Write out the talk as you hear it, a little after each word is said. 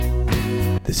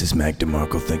This is Mac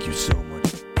DeMarco. Thank you so much.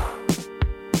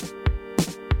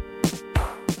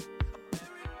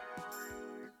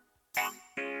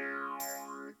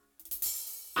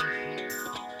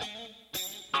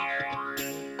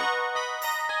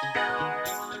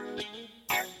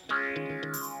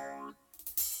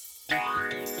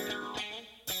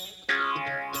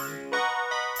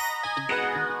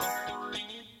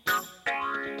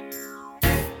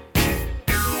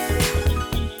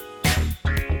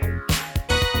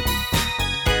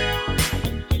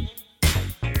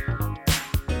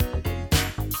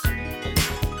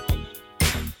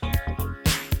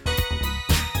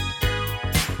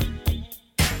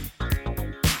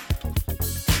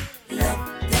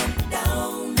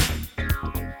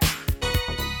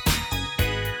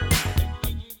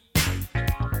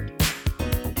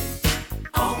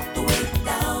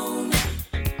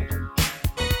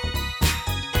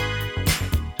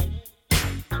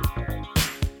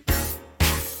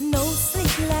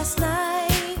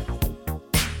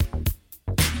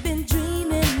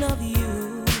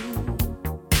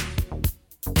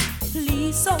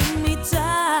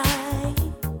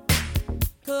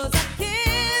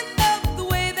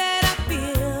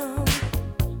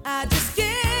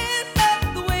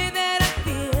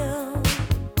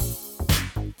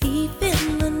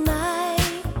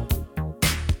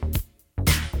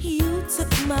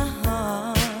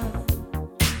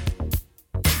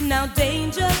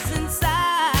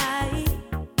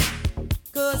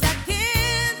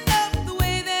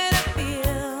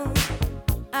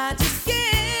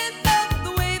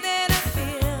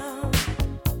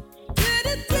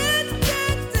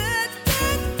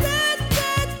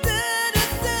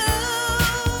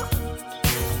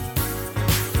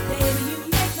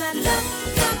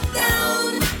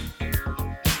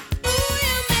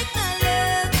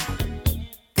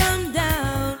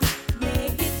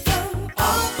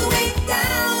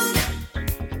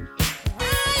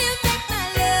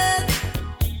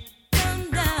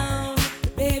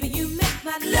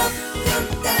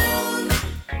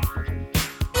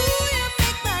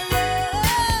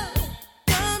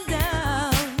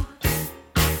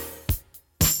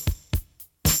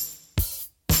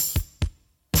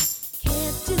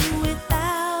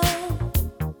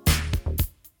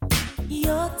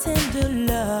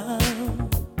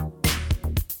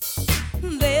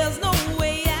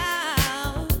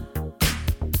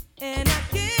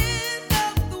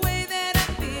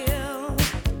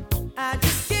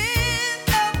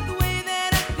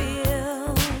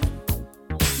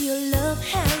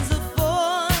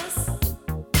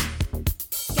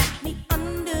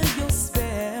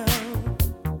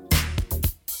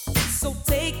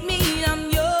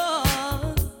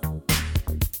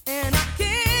 And I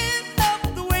can't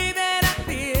help the way that I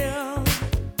feel.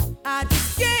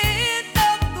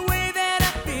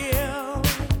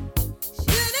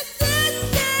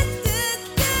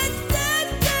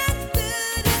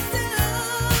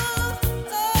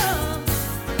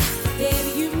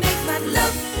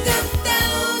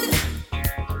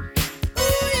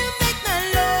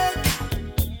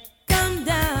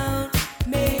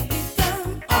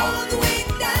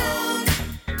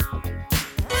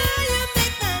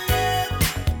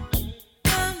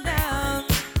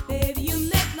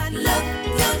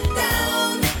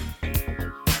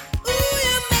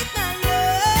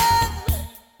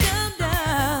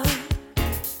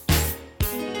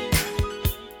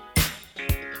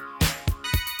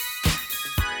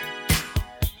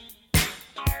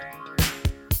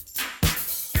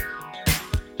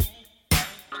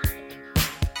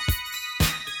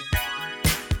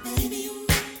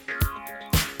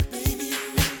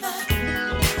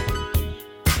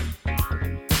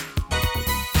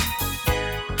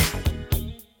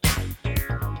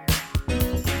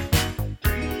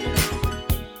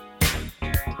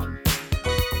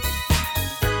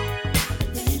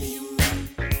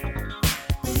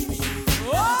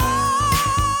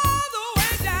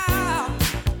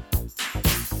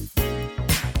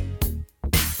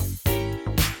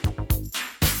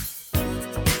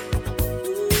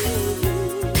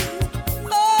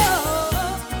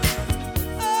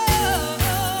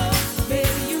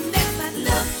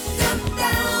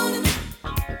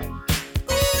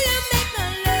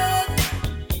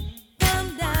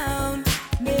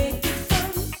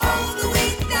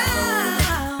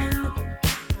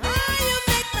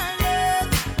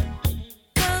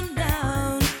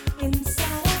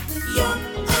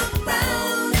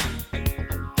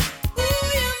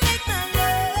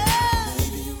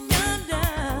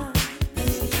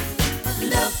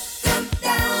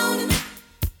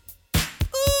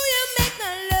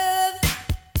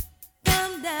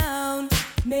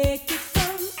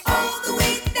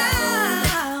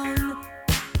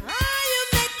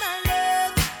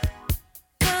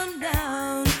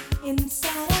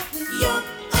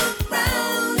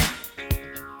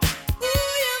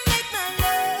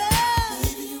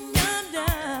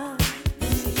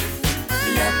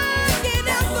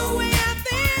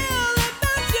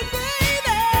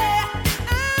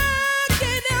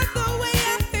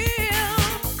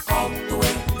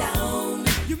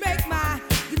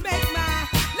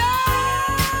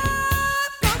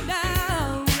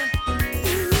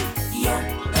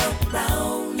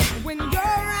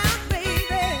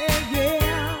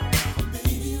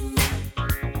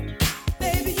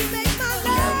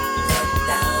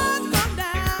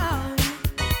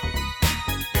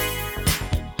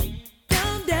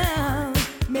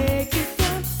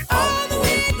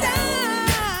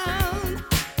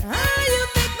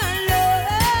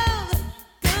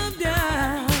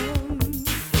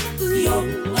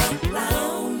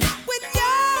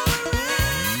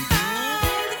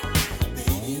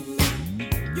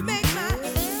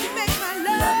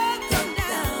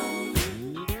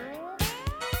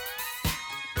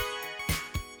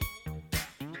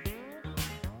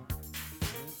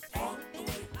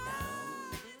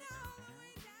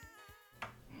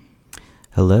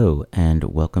 Hello, and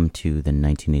welcome to the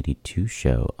 1982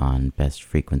 show on Best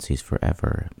Frequencies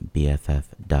Forever,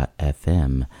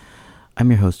 BFF.FM.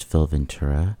 I'm your host, Phil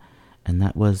Ventura, and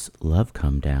that was Love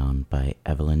Come Down by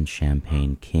Evelyn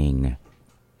Champagne King.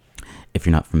 If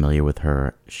you're not familiar with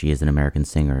her, she is an American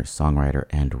singer, songwriter,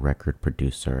 and record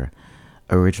producer.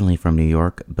 Originally from New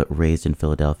York, but raised in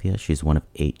Philadelphia, she's one of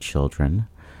 8 children.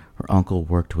 Her uncle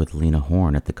worked with Lena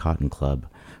Horne at the Cotton Club.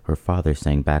 Her father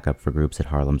sang backup for groups at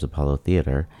Harlem's Apollo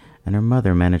Theater, and her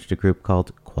mother managed a group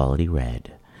called Quality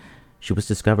Red. She was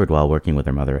discovered while working with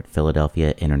her mother at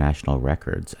Philadelphia International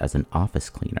Records as an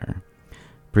office cleaner.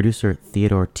 Producer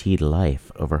Theodore T.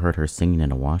 Life overheard her singing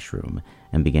in a washroom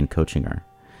and began coaching her.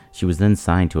 She was then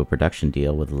signed to a production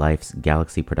deal with Life's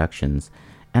Galaxy Productions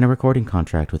and a recording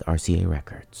contract with RCA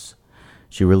Records.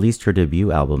 She released her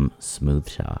debut album, Smooth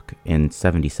Shock, in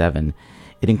 '77.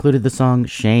 It included the song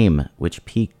Shame, which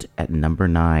peaked at number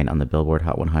 9 on the Billboard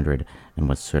Hot 100 and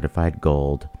was certified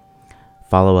gold.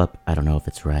 Follow-up, I Don't Know If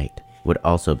It's Right, would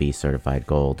also be certified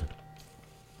gold.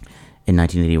 In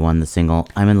 1981, the single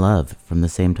I'm in Love from the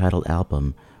same titled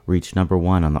album reached number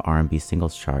 1 on the R&B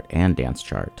singles chart and dance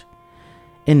chart.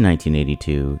 In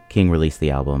 1982, King released the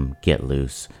album Get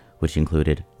Loose, which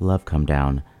included Love Come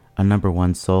Down, a number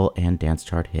 1 soul and dance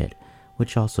chart hit,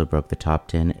 which also broke the top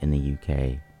 10 in the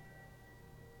UK.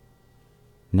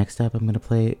 Next up, I'm going to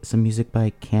play some music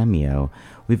by Cameo.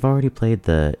 We've already played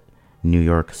the New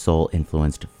York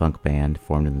soul-influenced funk band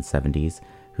formed in the 70s,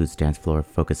 whose dance floor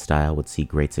focused style would see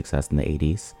great success in the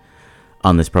 80s.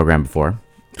 On this program before.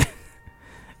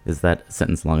 Is that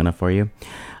sentence long enough for you?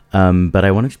 But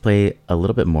I wanted to play a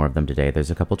little bit more of them today.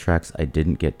 There's a couple tracks I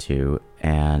didn't get to,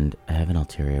 and I have an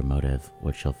ulterior motive,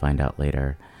 which you'll find out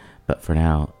later. But for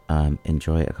now,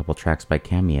 enjoy a couple tracks by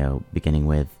Cameo, beginning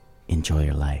with Enjoy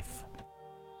Your Life.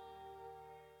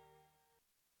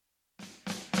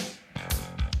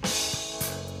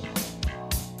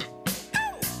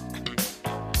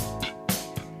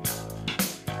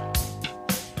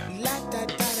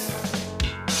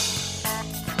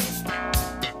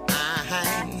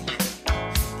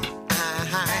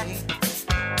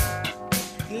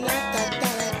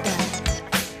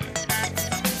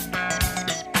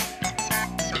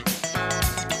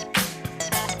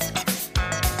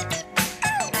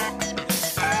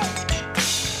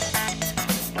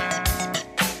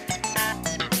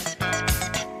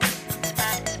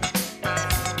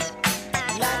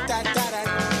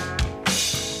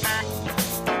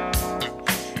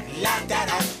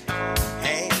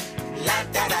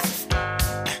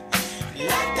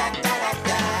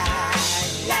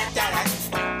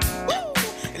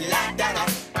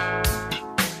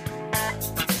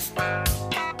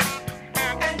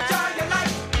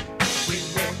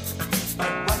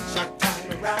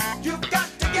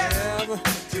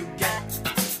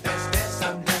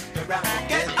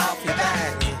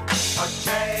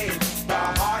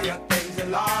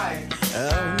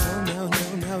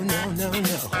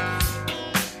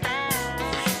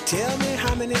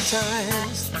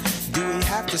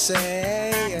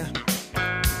 Say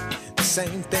the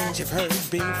same things you've heard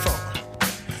before.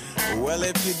 Well,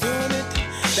 if you're doing it,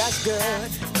 that's good.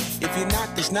 If you're not,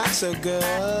 it's not so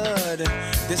good.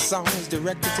 This song is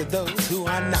directed to those who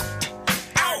are not.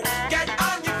 Ow! Get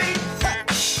on your feet!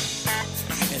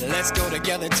 And let's go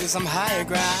together to some higher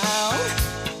ground.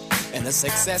 And the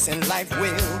success in life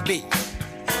will be.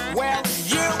 Well,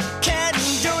 you can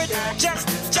do it.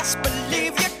 Just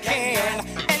believe you can.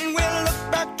 And we'll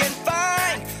look back and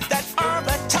find that all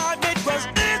the time it was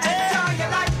easy. Enjoy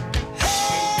your life.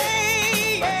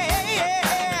 Hey,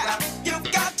 yeah.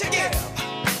 You've got to give.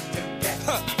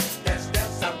 There's still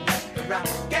some left around.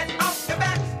 Get off your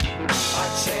back.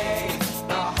 Achieve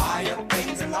the higher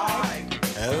things in life.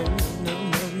 Oh, no.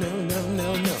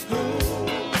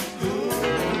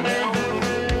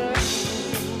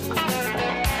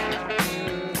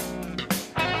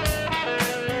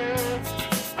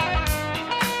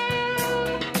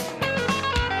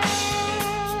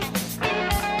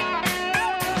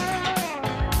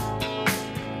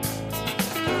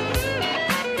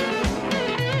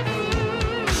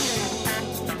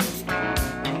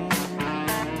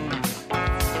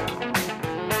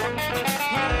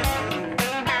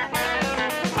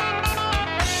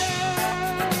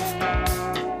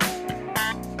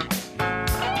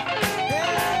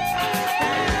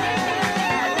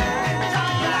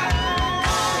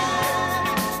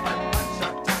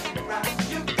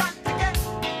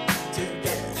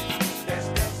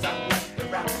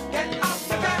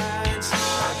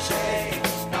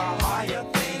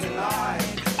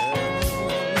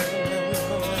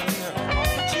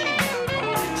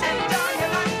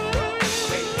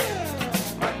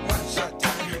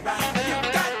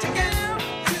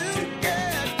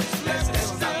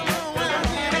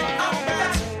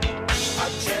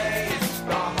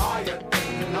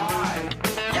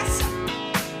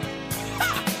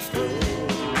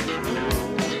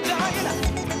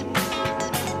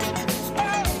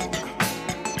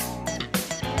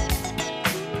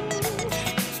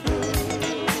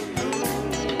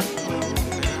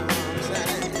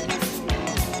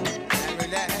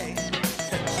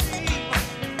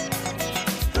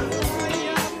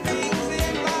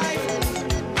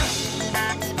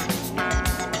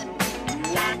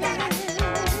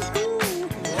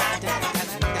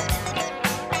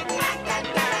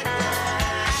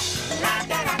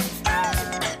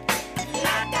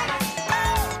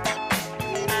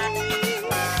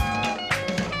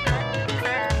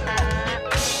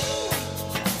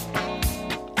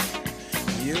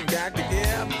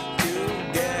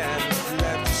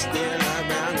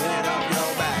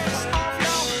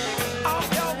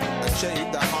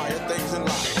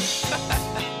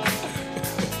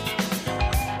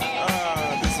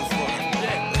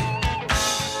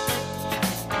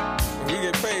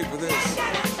 for this.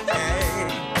 Hey.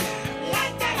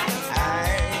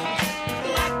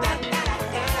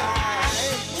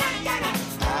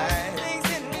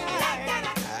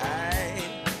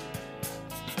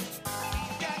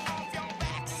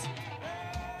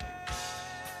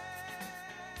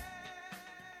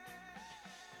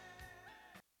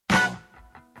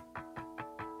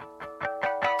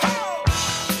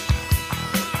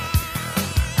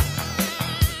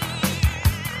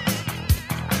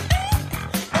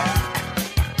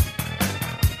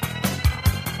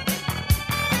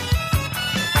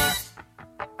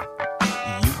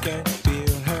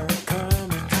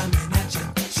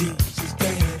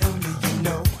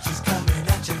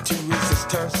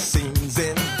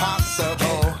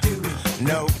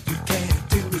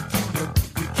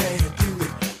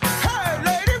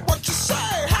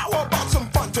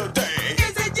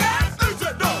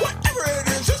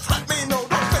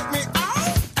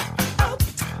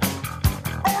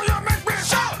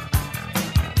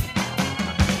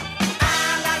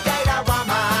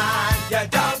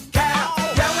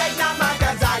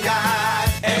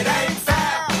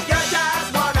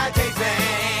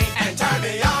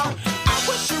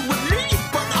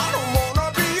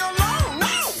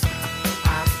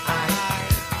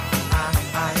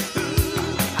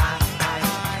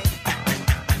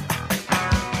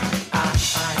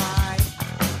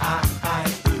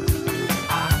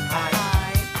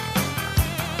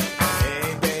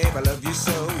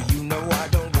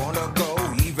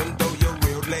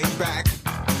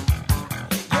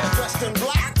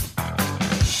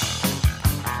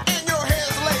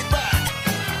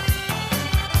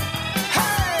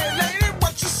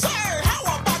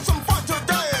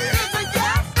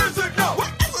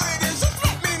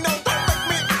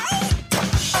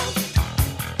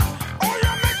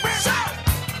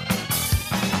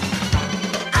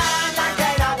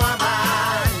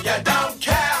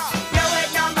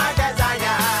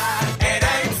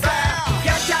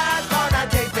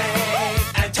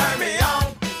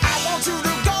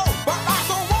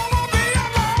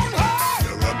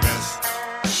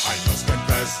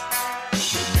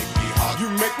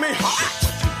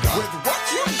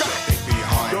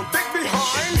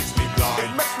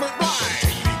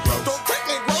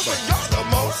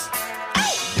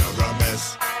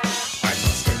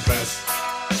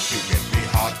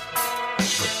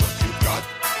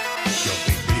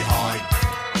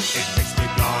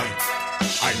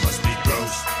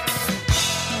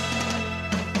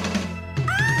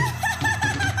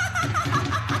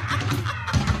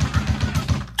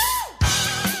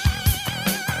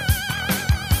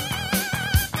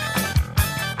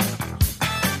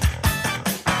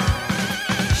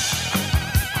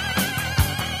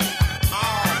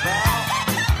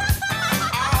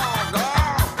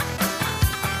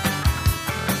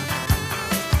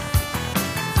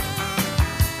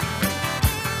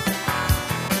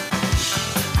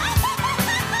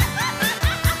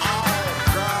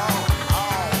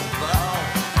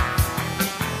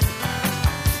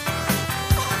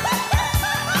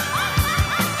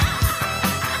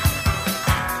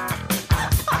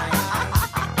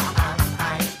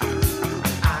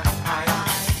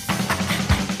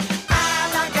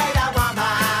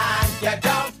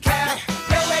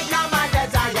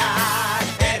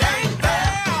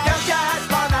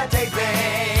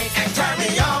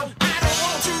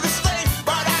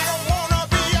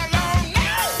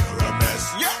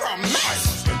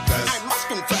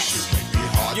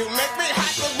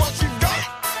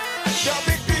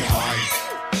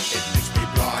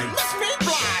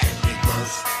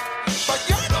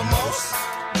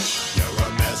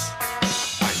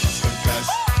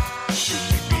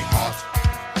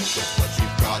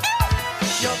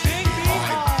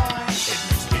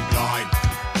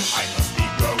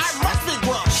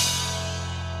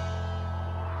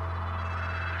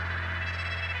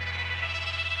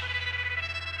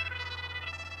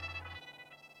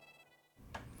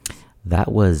 That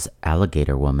was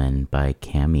Alligator Woman by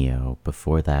Cameo.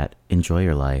 Before that, Enjoy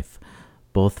Your Life,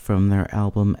 both from their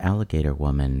album Alligator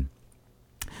Woman.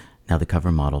 Now, the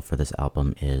cover model for this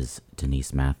album is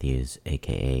Denise Matthews,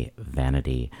 aka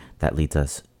Vanity. That leads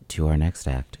us to our next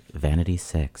act, Vanity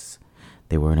 6.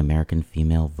 They were an American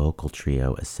female vocal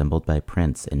trio assembled by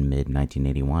Prince in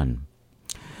mid-1981.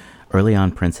 Early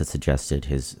on, Prince had suggested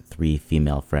his three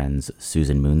female friends,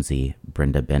 Susan Moonsey,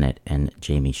 Brenda Bennett, and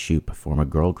Jamie Shoup, form a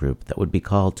girl group that would be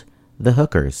called The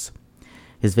Hookers.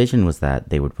 His vision was that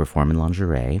they would perform in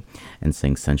lingerie and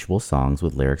sing sensual songs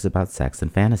with lyrics about sex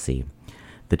and fantasy.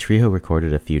 The trio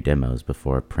recorded a few demos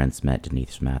before Prince met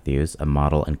Denise Matthews, a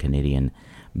model and Canadian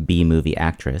B-movie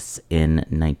actress, in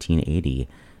 1980.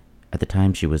 At the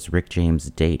time, she was Rick James'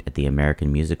 date at the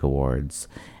American Music Awards,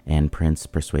 and Prince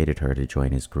persuaded her to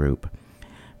join his group.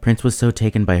 Prince was so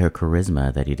taken by her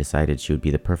charisma that he decided she would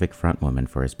be the perfect frontwoman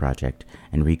for his project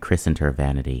and rechristened her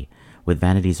Vanity. With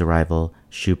Vanity's arrival,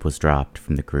 Shoop was dropped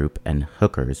from the group and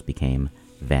Hookers became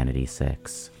Vanity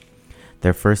 6.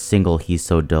 Their first single, He's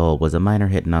So Dull, was a minor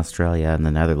hit in Australia and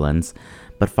the Netherlands,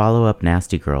 but follow-up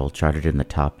Nasty Girl charted in the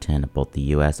top 10 of both the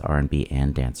US R&B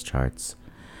and dance charts.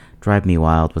 Drive Me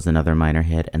Wild was another minor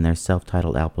hit, and their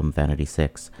self-titled album, Vanity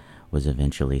 6, was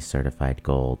eventually certified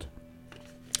gold.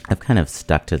 I've kind of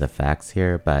stuck to the facts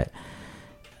here, but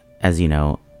as you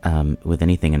know, with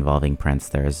anything involving Prince,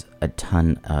 there's a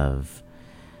ton of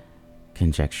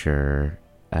conjecture,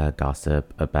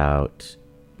 gossip about,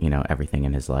 everything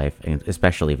in his life, and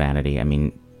especially Vanity. I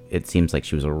mean, it seems like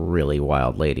she was a really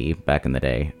wild lady back in the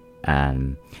day.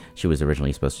 She was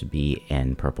originally supposed to be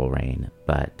in Purple Rain,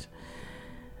 but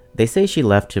they say she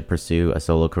left to pursue a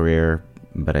solo career,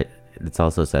 but it's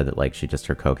also said that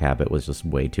her coke habit was just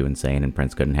way too insane and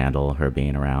Prince couldn't handle her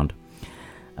being around.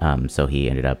 So he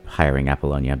ended up hiring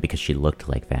Apollonia because she looked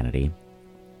like Vanity.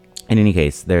 In any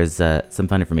case, there's some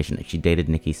fun information. She dated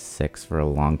Nikki Sixx for a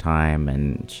long time,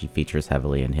 and she features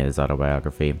heavily in his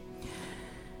autobiography.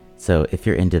 So if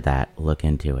you're into that, look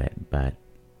into it. But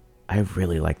I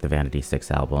really like the Vanity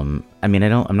 6 album. I mean,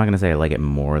 I'm not going to say I like it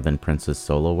more than Prince's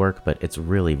solo work, but it's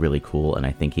really, really cool, and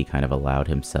I think he kind of allowed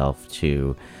himself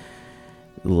to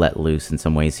let loose in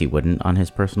some ways he wouldn't on his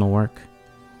personal work.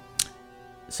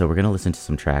 So we're going to listen to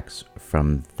some tracks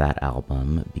from that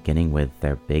album, beginning with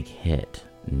their big hit,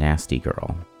 Nasty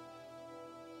Girl.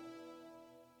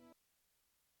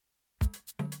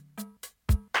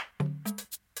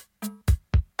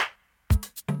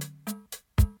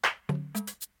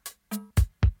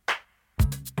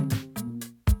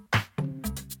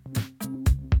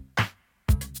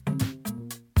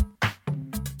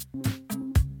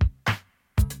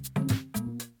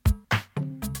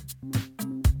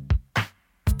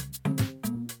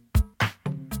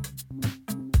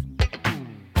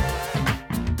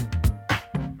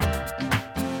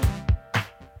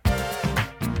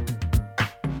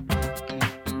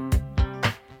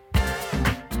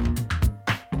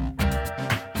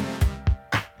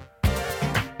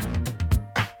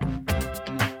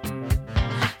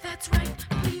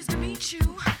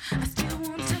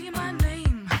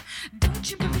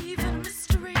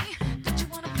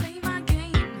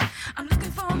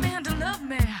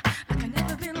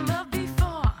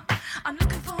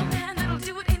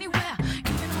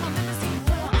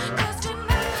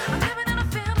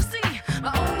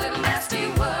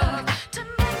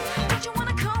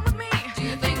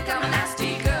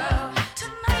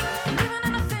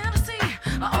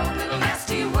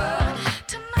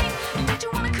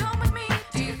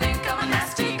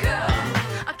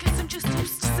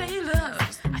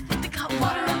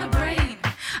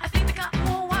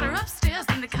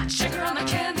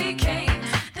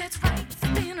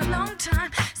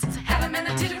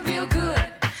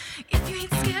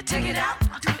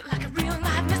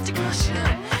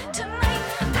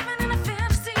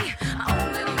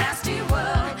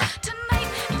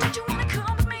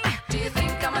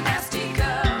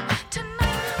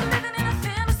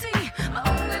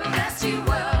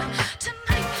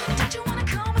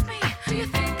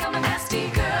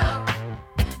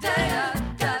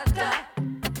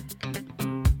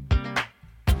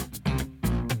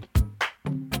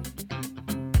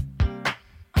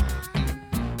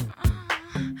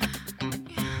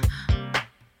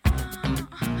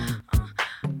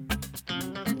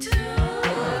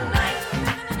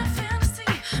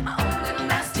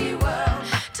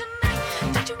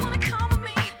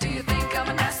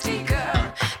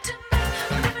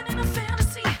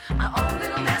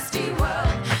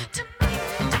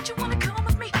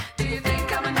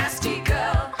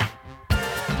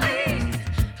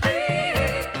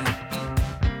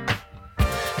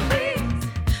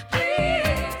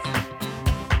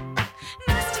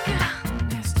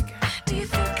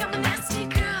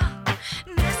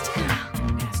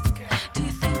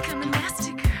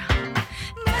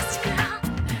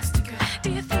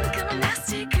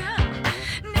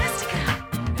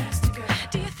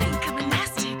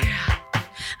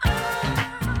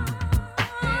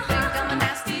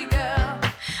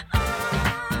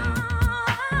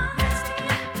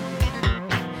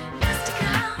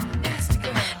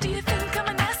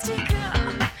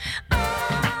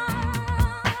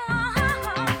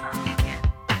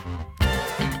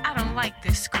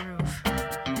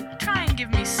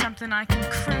 I can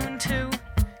croon to.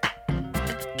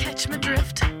 Catch my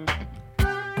drift.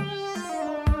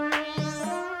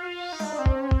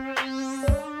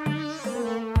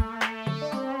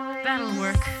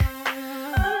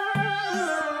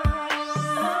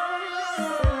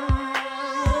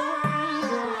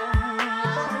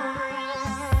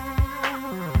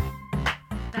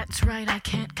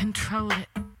 can't control it.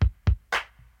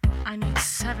 I need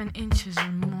 7 inches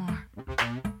or more.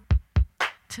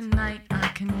 Tonight I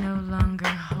can no longer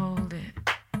hold it.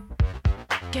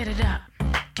 Get it up,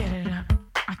 get it up.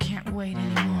 I can't wait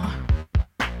anymore.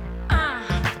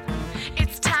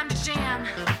 It's time to jam.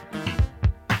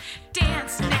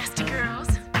 Dance, nasty girls.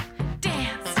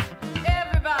 Dance.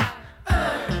 Everybody.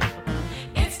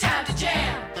 It's time to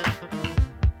jam.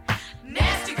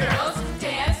 Nasty girls.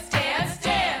 Dance, dance,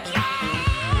 dance.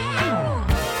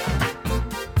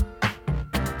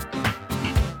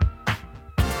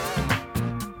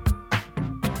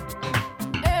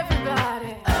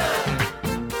 Everybody.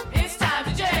 It's time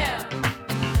to jam.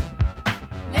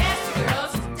 Nasty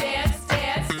girls. Dance,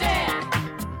 dance, dance.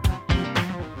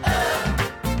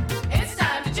 It's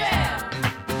time to jam.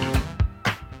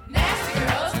 Nasty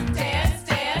girls. Dance,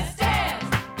 dance, dance.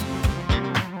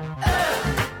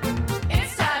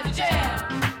 It's time to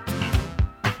jam.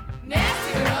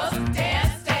 Nasty girls.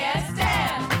 Dance, dance,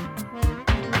 dance.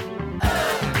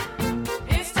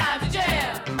 It's time to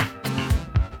jam.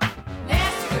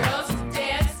 Nasty girls.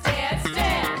 Dance, dance,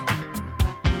 dance.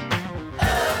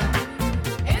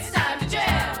 It's time to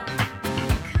jam.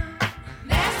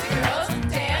 Nasty girls.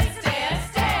 Dance, dance,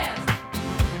 dance.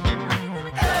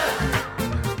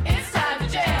 It's time to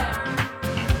jam.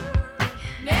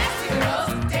 Nasty girls.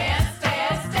 Dance,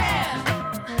 dance, dance.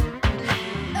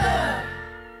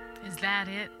 Is that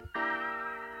it?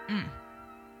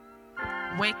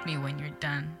 Wake me when you're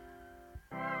done.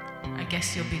 I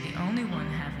guess you'll be the only one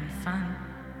having fun.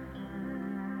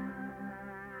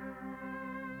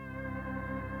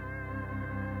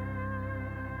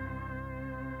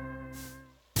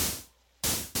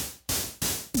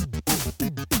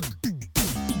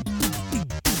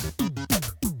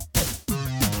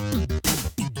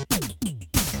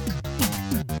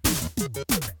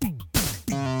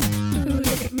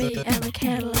 Look at me, I'm a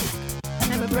Cadillac.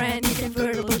 I'm a brand new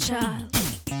convertible child.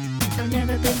 I've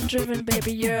never been driven,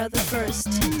 baby, you're the first.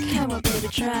 Come on, baby,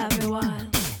 drive me wild.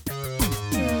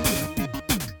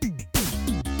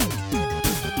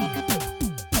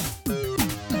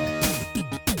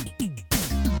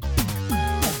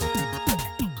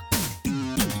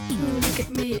 Look at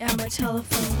me, I'm a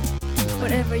telephone.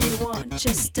 Whatever you want,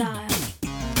 just dial.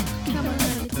 Come on,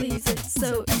 honey, please, it's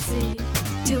so easy.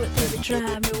 Do it, baby,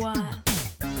 drive me wild.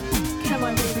 Come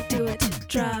on, baby, do it,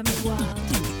 drive me wild.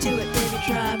 Do it, baby,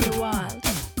 drive me wild.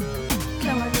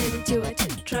 Come on, baby, do it,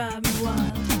 drive me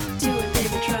wild. Do it,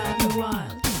 baby, drive me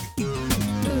wild.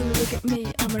 Ooh, look at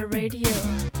me, I'm a radio.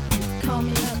 Call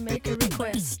me up, make a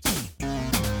request.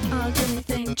 I'll do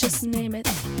anything, just name it.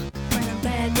 When I'm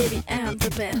bad, baby, I'm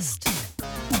the best.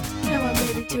 Come on,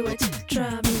 baby, do it,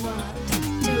 drive me wild.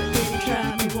 Do it, baby,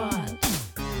 drive me wild.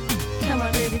 Come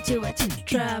on, baby, do it,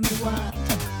 drive me wild.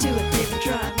 Do it, baby,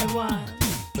 drive me wild.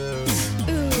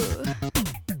 Ooh.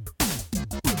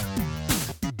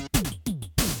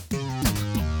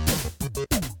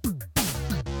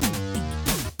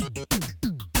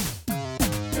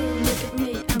 Ooh, look at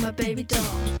me, I'm a baby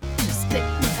doll. Just pick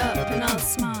me up and I'll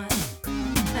smile.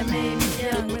 I may be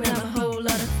young, but I'm a whole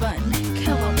lot of fun.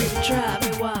 Come on, baby, drive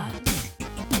me wild.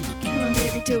 Come on,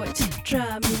 baby, do it,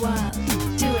 drive me wild.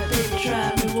 Do it, baby,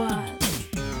 drive me wild.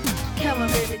 Come on,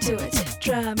 baby, do it,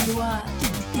 drive me wild.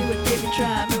 Do it, baby,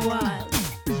 drive me wild.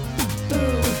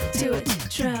 Ooh, do it,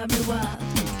 drive me wild.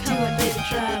 Do it, baby,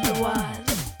 drive me wild.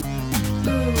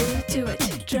 Ooh, do it,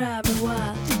 drive me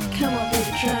wild. Come on,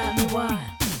 baby, drive me wild.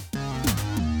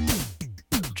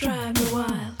 Drive me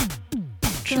wild.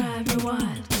 Drive me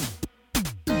wild.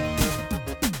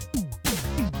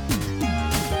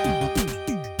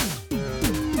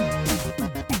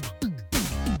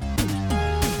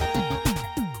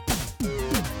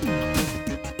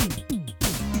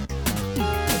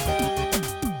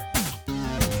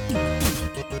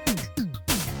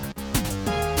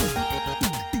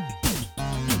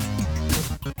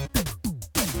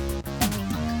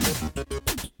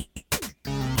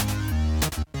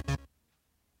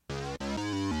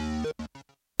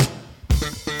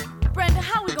 Brenda,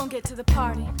 how we gonna get to the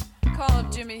party? Call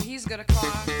up Jimmy, he's got a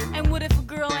car. And what if a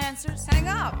girl answers? Hang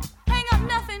up. Hang up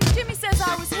nothing. Jimmy says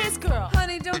I was his girl.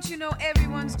 Honey, don't you know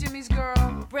everyone's Jimmy's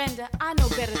girl? Brenda, I know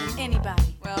better than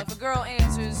anybody. Well, if a girl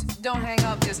answers, don't hang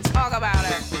up, just talk about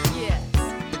her. Yes.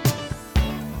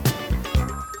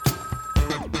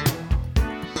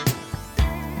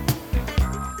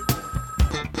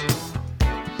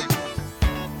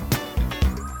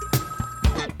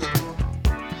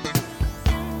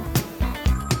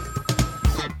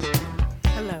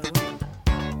 Hello.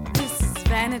 This is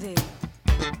Vanity.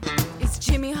 Is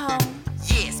Jimmy home?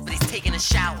 Yes, but he's taking a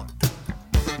shower.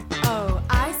 Oh,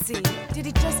 I see. Did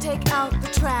he just take out the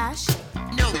trash?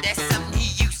 No, that's something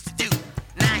he used to do.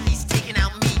 Now he's taking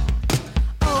out me.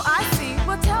 Oh, I see.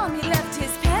 Well, tell him he left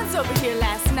his pants over here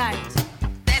last night.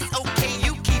 That's okay,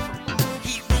 you keep him.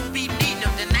 He won't be needing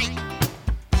them tonight.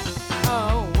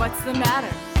 Oh, what's the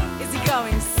matter? Is he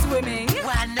going swimming?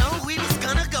 Well, I know we was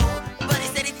gonna go, but he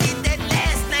said he did that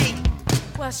last night.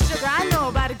 Well, sugar, I know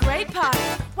about a great party.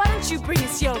 Why don't you bring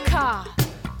us your car?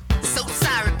 So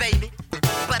sorry, baby,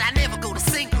 but I never go to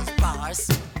singles bars.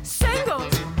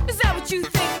 Singles? Is that what you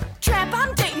think? Tramp,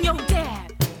 I'm dating your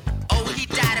dad. Oh, he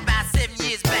died about 7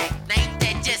 years back. Now ain't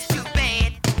that just too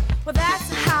bad? Well, that's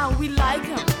how we like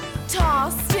him.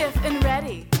 Tall, stiff, and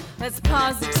ready. That's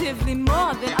positively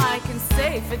more than I can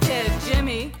say for dead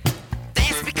Jimmy.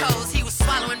 That's because he was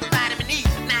swallowing vitamin E,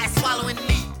 now he's swallowing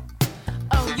me.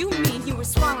 Oh, you mean you were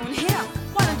swallowing him?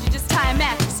 Why don't you just tie a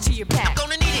mattress to your back? I'm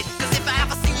gonna need it, cause if I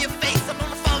ever see your face, I'm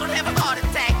gonna fall and have a heart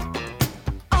attack.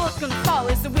 All it's gonna fall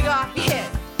is the wig off your head.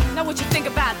 Now what you think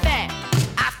about that?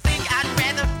 I think I'd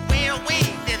rather wear a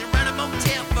wig than run a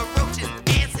motel for roaches,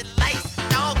 ants, and lice,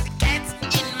 dogs, and cats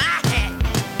in my hat.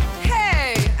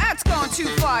 Hey, that's going too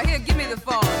far. Here, give me the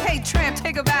phone. Hey, tramp,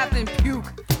 take a bath and puke.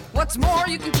 What's more,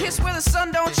 you can kiss where the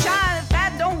sun don't shine. If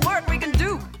that don't work, we can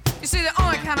do. You see, the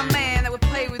only kind of man that would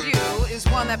play with you is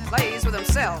one that plays with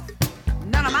himself.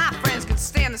 None of my friends can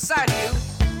stand the sight of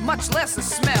you, much less the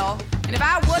smell. And if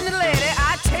I wasn't a lady,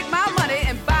 I'd take my money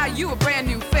and buy you a brand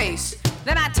new face.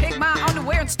 Then I'd take my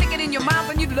underwear and stick it in your mouth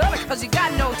and you'd love it cause you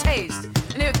got no taste.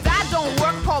 And if that don't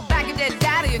work, call back at that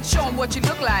daddy and show him what you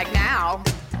look like now.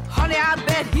 Honey, I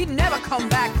bet he'd never come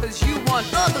back cause you one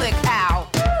ugly cow.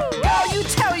 Girl, you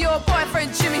tell your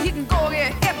boyfriend Jimmy he can go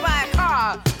get hit by a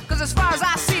car. Cause as far as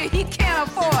I see it, he can't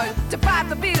afford to bite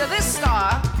the beat of this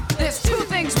star. There's two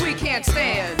things we can't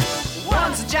stand.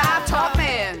 One's a jive talk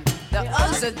man, the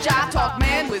other's a jive talk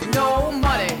man with no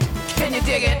money. Can you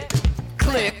dig it?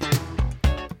 Click.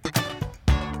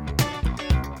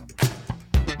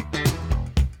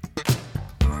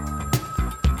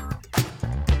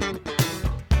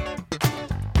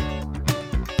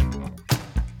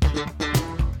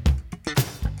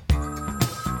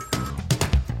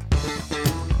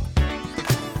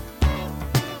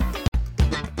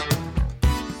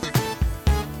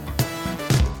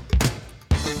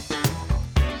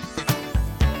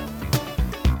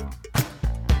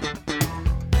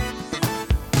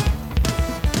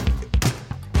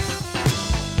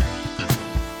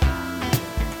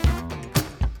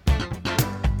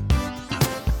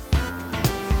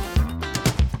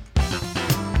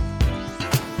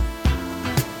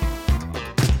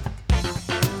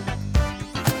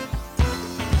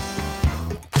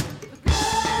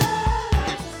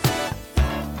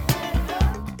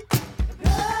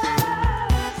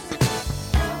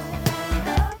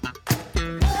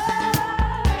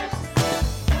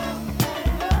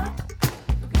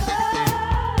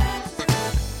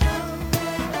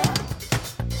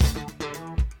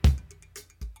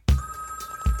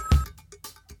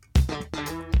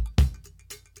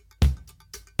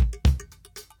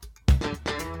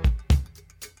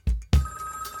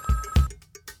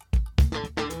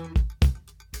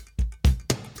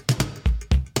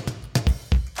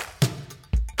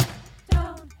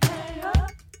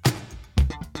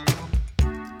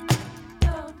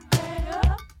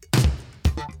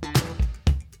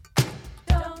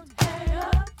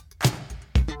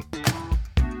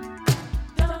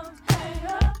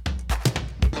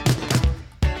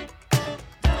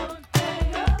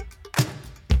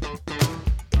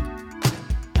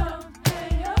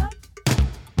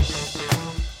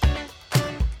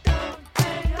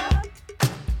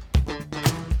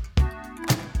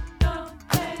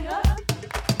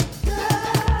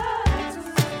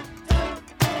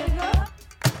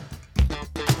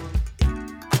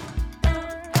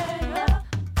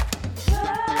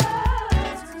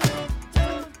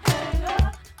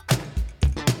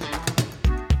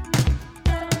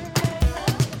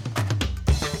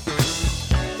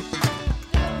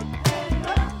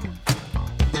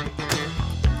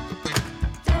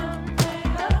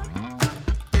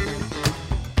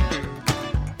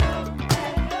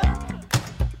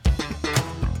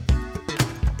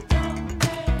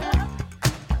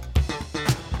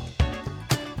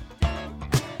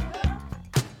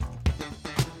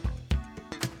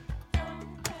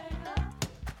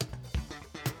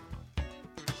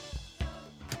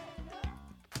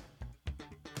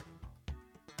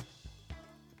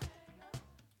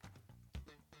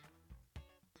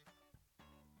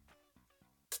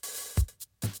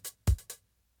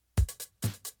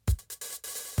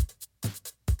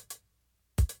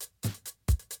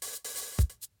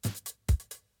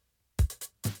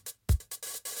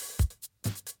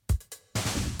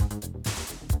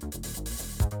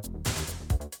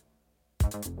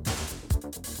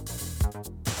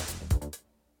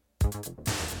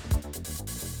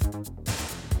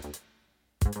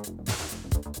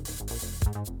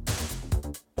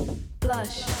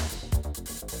 Blush,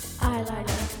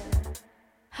 eyeliner,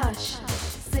 hush,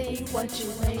 see what you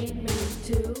made me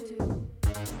do.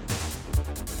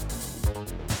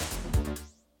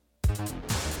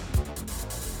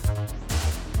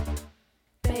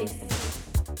 Face,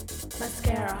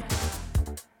 mascara,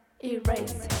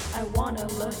 erase, I wanna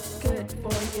look good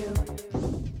for you.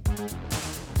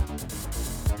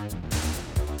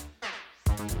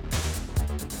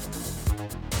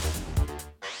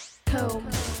 Comb,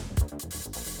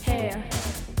 hair,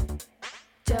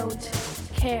 don't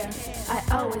care, I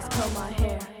always comb my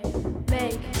hair.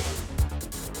 Make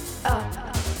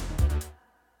up,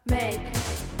 make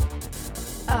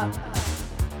up,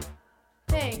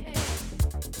 pink,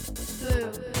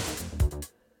 blue,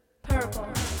 purple,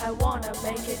 I wanna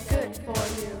make it good for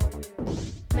you.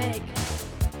 Make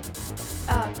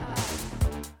up,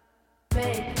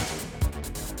 make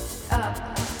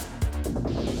up,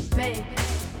 make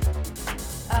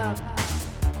up,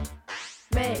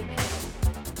 make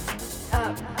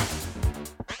up.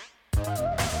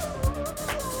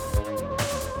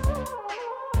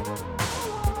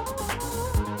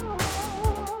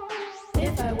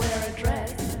 If I wear a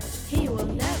dress, he will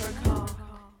never call.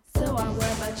 So I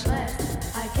wear much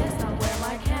less. I guess I'll wear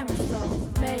my camisole.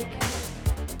 Make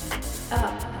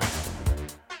up,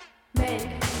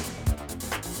 make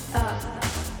up,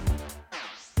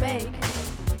 make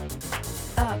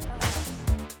up,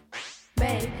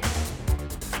 make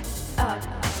up.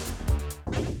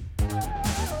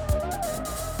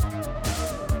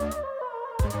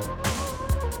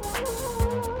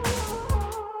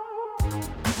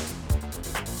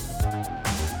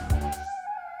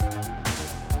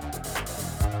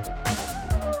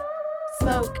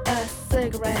 Smoke a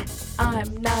cigarette,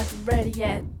 I'm not ready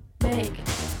yet. Make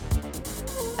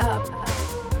up,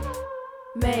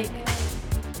 make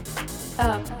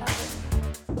up.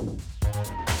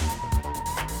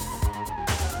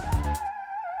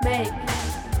 Make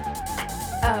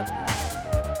up.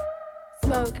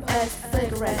 Smoke a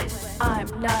cigarette, I'm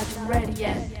not ready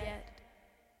yet.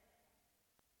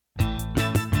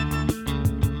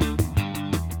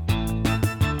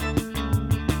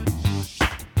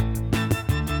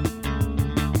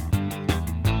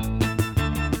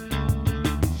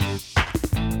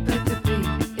 But the beat,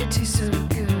 it tastes so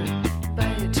good.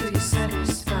 Bite it till you're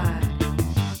satisfied.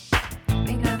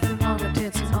 Ain't nothing wrong with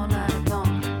dancing all night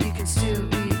long. You can still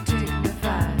be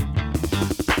dignified.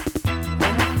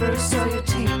 When I first saw your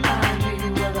teeth, I knew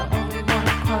you were the only one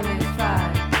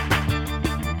qualified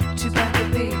to bite the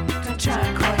beat. Don't try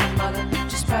and call your mother.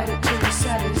 Just bite it till you're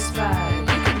satisfied.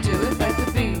 You can do it, bite the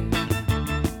beat.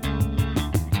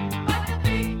 Bite the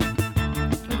beat.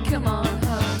 Come on,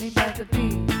 honey, bite the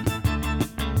beat.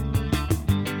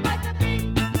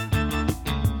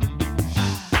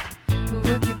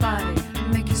 Work your body,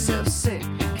 make yourself sick.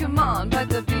 Come on, bite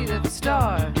the beat of a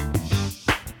star.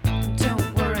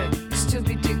 Don't worry, still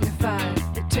be dignified.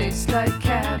 It tastes like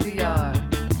caviar.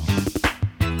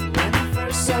 When I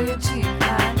first saw your teeth,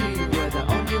 I knew you were the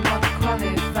only one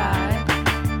qualified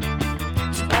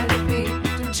to bite the beat.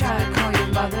 Don't try and call your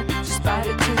mother, just bite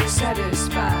it till you're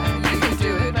satisfied. You can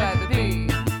do it, bite the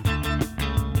beat.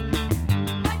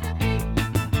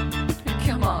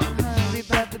 Come on, honey,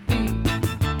 bite the beat.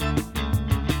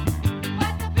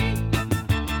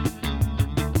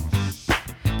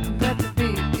 Bite the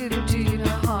beat, it'll do you no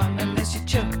harm unless you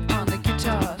choke on the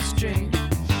guitar string.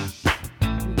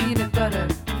 Peanut butter,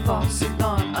 false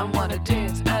alarm. I wanna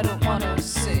dance, I don't wanna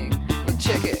sing. Well,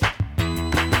 check it.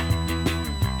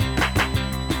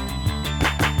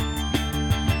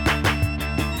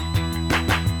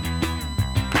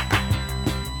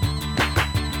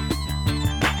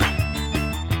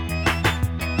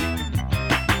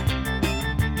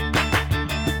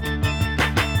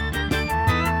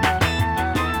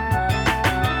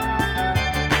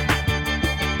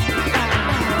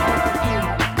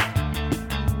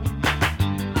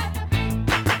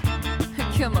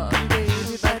 Come on,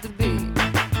 baby, bite the beat.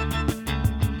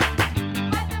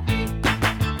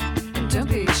 Don't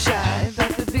be shy,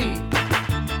 bite the beat.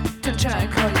 Don't try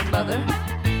and call your mother.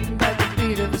 Bite the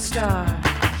beat of a star.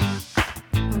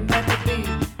 Bite the beat,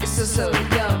 it's so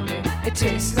yummy. It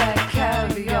tastes like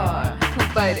caviar.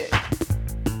 Bite it.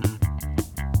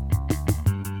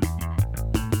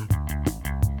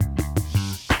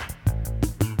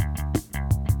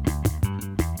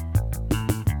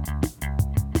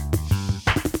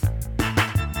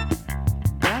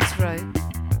 That's right.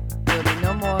 There'll be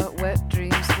no more wet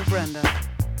dreams for Brenda.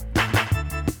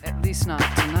 At least not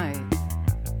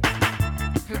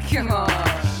Come on,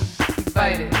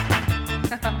 bite it.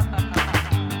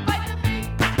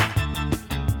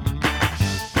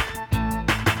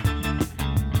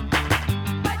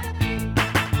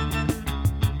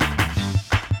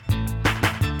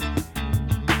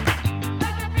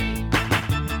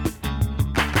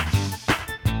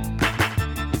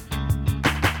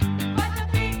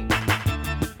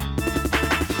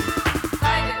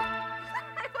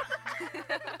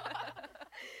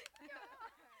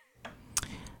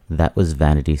 That was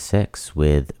Vanity 6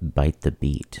 with Bite the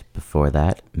Beat. Before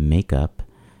that, Makeup,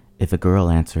 If a Girl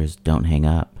Answers, Don't Hang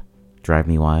Up, Drive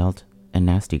Me Wild, and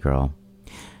Nasty Girl.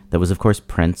 That was, of course,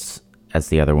 Prince as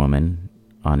the other woman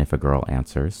on If a Girl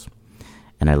Answers.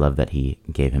 And I love that he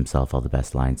gave himself all the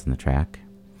best lines in the track.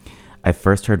 I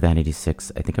first heard Vanity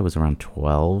 6, I think I was around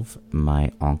 12.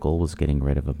 My uncle was getting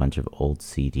rid of a bunch of old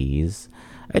CDs.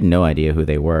 I had no idea who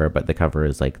they were, but the cover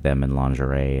is like them in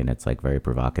lingerie, and it's like very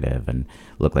provocative and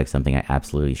looked like something I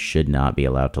absolutely should not be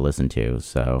allowed to listen to.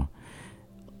 So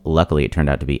luckily it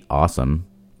turned out to be awesome.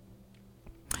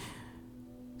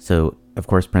 So, of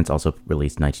course, Prince also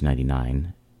released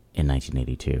 1999 in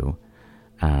 1982.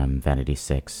 Vanity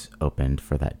 6 opened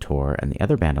for that tour, and the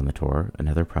other band on the tour,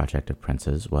 another project of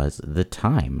Prince's, was The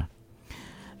Time.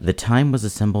 The Time was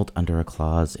assembled under a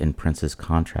clause in Prince's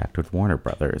contract with Warner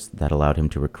Brothers that allowed him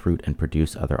to recruit and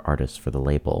produce other artists for the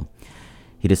label.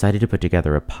 He decided to put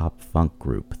together a pop-funk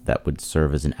group that would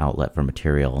serve as an outlet for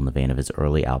material in the vein of his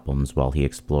early albums while he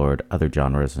explored other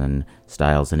genres and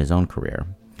styles in his own career.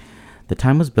 The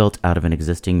Time was built out of an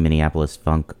existing Minneapolis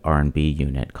funk R&B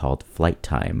unit called Flight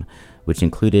Time, which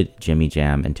included Jimmy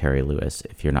Jam and Terry Lewis.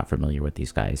 If you're not familiar with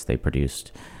these guys, they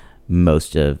produced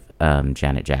most of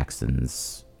Janet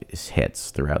Jackson's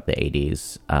hits throughout the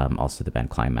 80s, also the band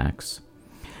Climax.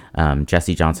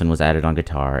 Jesse Johnson was added on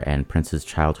guitar, and Prince's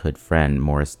childhood friend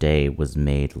Morris Day was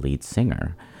made lead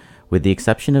singer. With the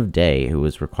exception of Day, who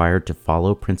was required to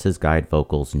follow Prince's guide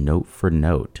vocals note for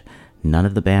note, none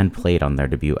of the band played on their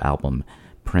debut album.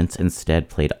 Prince instead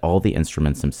played all the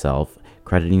instruments himself,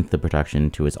 crediting the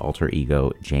production to his alter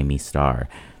ego, Jamie Starr.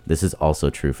 This is also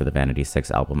true for the Vanity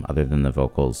 6 album. Other than the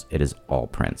vocals, it is all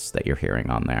Prince that you're hearing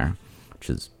on there, which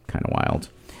is kind of wild.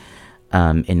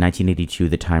 In 1982,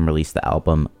 The Time released the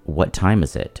album What Time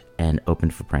Is It? And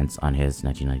opened for Prince on his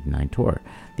 1999 tour.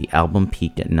 The album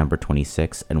peaked at number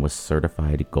 26 and was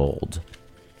certified gold.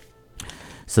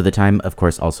 So The Time, of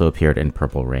course, also appeared in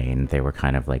Purple Rain. They were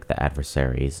kind of like the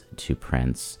adversaries to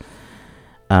Prince.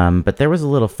 But there was a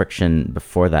little friction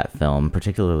before that film,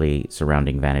 particularly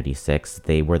surrounding Vanity 6.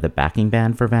 They were the backing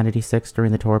band for Vanity 6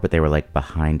 during the tour, but they were like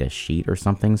behind a sheet or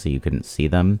something, so you couldn't see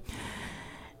them,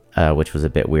 which was a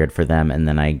bit weird for them. And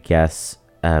then I guess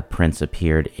Prince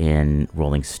appeared in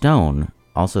Rolling Stone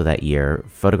also that year,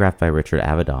 photographed by Richard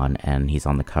Avedon, and he's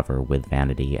on the cover with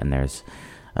Vanity, and there's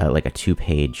like a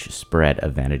 2-page spread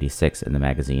of Vanity 6 in the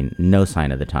magazine. No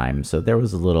sign of The Time, so there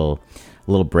was a little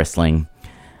bristling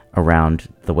around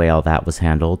the way all that was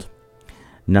handled.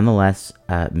 Nonetheless,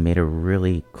 made a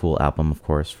really cool album, of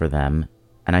course, for them.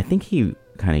 And I think he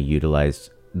kind of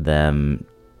utilized them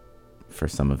for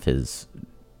some of his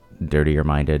dirtier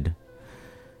minded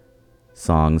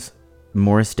songs.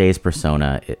 Morris Day's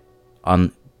persona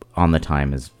on The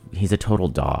Time is, he's a total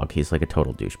dog. He's like a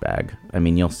total douchebag. I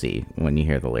mean, you'll see when you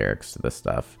hear the lyrics to this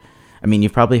stuff. I mean,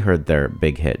 you've probably heard their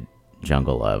big hit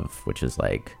Jungle Love, which is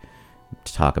like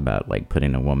to talk about like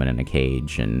putting a woman in a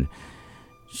cage, and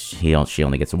she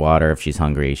only gets water if she's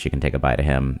hungry. She can take a bite of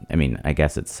him. I mean, I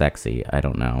guess it's sexy. I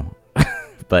don't know.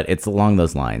 But it's along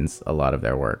those lines, a lot of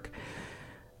their work.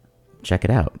 Check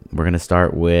it out. We're going to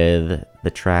start with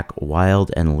the track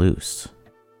Wild and Loose.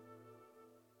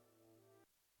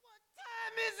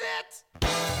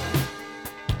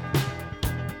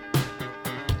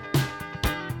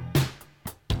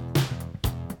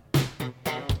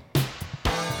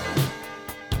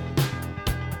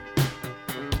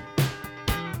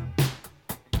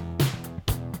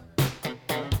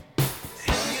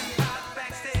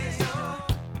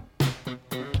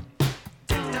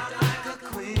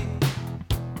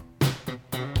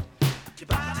 Your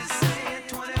body's saying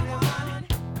 21.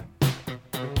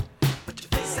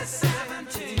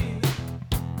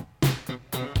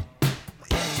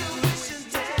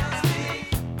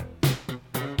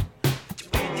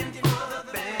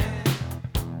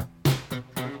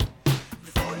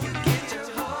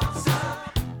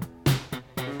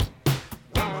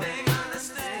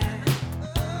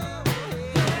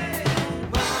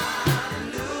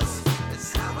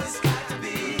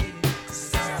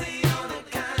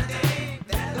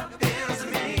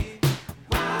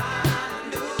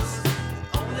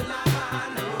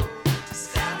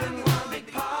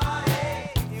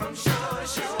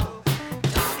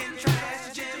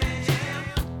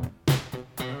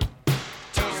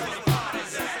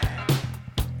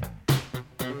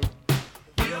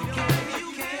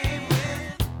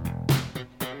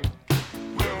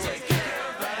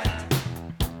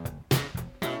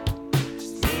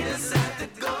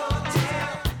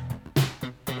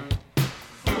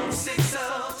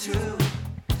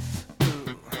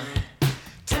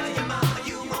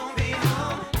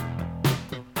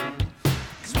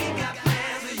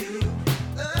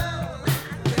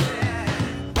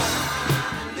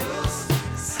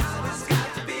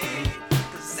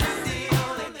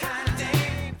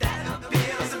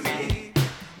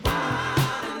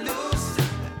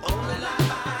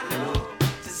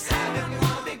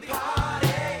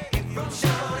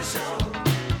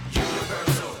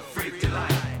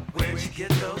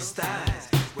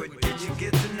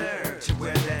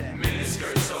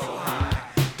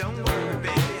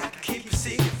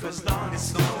 as long as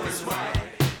snow is white.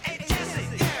 Hey Jesse,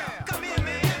 yeah, come here,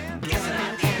 man. Guess what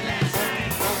I did last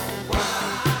night?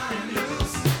 Wild and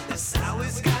loose, that's how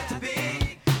it's got to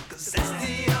be. 'Cause that's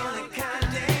the only kind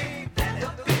of day that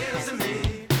appeals to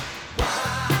me.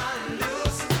 Wild and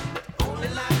loose, the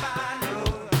only life I know.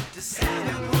 Just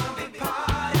having one big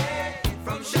party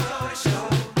from shore to shore.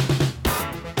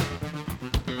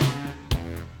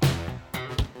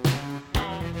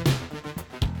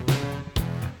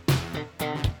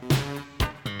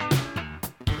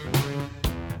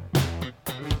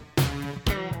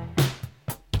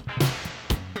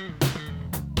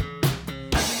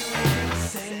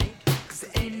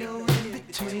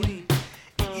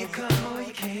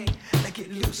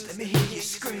 Let me hear you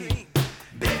scream.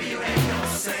 Baby, you ain't no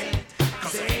saint,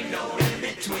 'cause there ain't no in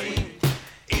between.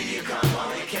 Either you come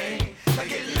or you can't. Now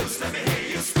get loose, let me hear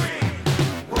you scream.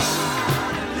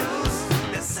 Wild and loose,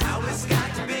 that's how it's got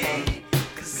to be.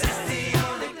 'Cause that's the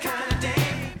only kind of day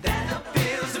that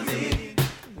appeals to me.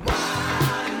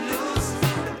 Wild and loose,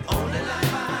 the only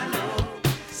life I know.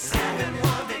 Is having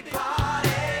one big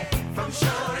party from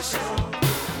shore to shore.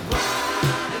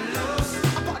 Wild and loose.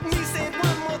 Pardon me, say it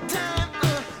one more time.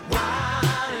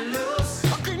 Wild and loose.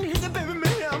 I couldn't hear you, baby,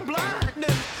 man, I'm blind.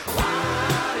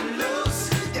 Wild and loose.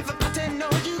 If I got to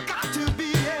know, you got to be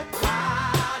here.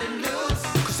 Wild and loose.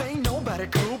 'Cause ain't nobody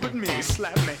cool but me.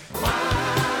 Slap me.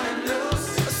 Wild and loose.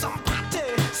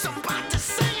 Somebody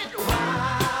say it.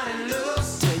 Wild and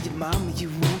loose. Tell your mama you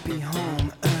won't be home.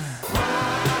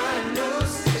 Wild and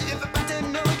loose. If I got to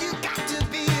know, you got to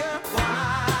be here.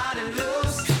 Wild and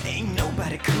loose. Ain't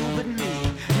nobody cool but me.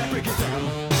 Now break it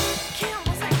down. Kim,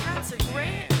 was that concert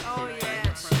great? Oh yeah,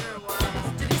 it sure was.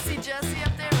 Did you see Jesse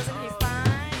up there? Wasn't he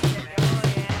fine? Oh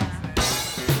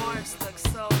yeah. Morris looks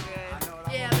so good.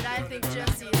 Yeah, but I think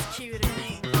Jesse is cuter.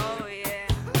 Oh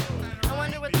yeah. I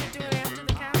wonder what they're doing after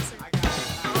the concert.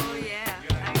 Oh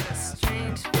yeah. I got a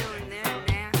strange feeling they're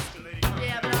nasty.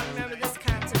 Yeah, but I'll remember this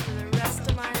concert for the rest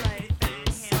of my life.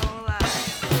 So alive.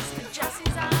 Listen to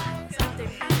Jesse's eyes, aren't they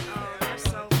pretty? Oh, they're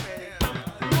so pretty.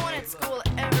 No one at school will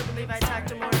ever believe I talked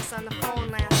to Morris on the phone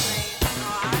last night.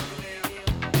 Oh, I believe you.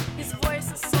 His voice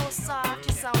is so soft,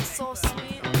 he sounds so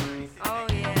sweet. Oh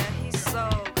yeah, he's so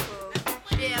cool.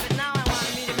 Yeah, but now I want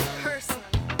to meet him in person.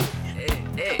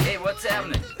 Hey, what's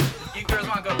happening? You girls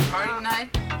want to go party tonight?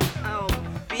 Oh,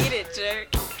 beat it,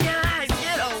 jerk. God,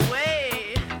 get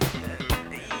away!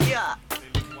 Yeah.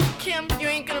 Kim, you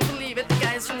ain't gonna believe it. The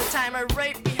guys from the time are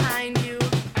right behind you.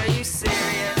 Are you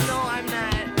serious? No, I'm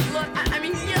not. Look, I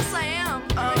mean, yes, I am.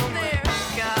 Right there.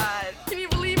 God. Can you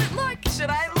believe it? Look. Should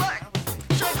I look?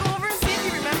 Should I go over and see if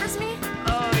he remembers me?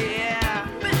 Oh yeah.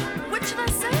 But what should I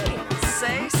say?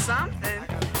 Say something.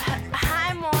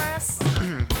 Hi, Morris.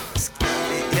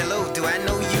 Hello, do I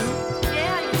know you?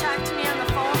 Yeah, you talked to me on the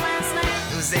phone last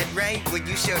night? Was that right? Well,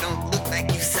 you sure don't look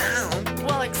like you sound.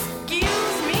 Well,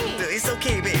 excuse me. It's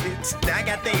okay, baby. I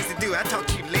got things to do. I'll talk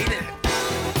to you later.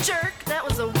 Jerk, that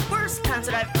was the worst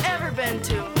concert I've ever been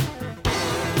to.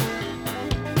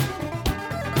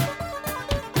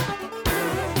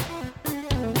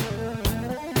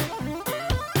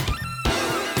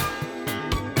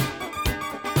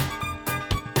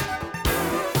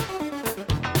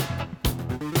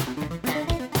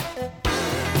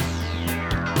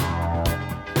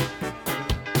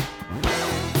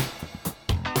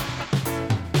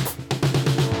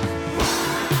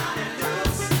 Wild and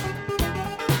loose.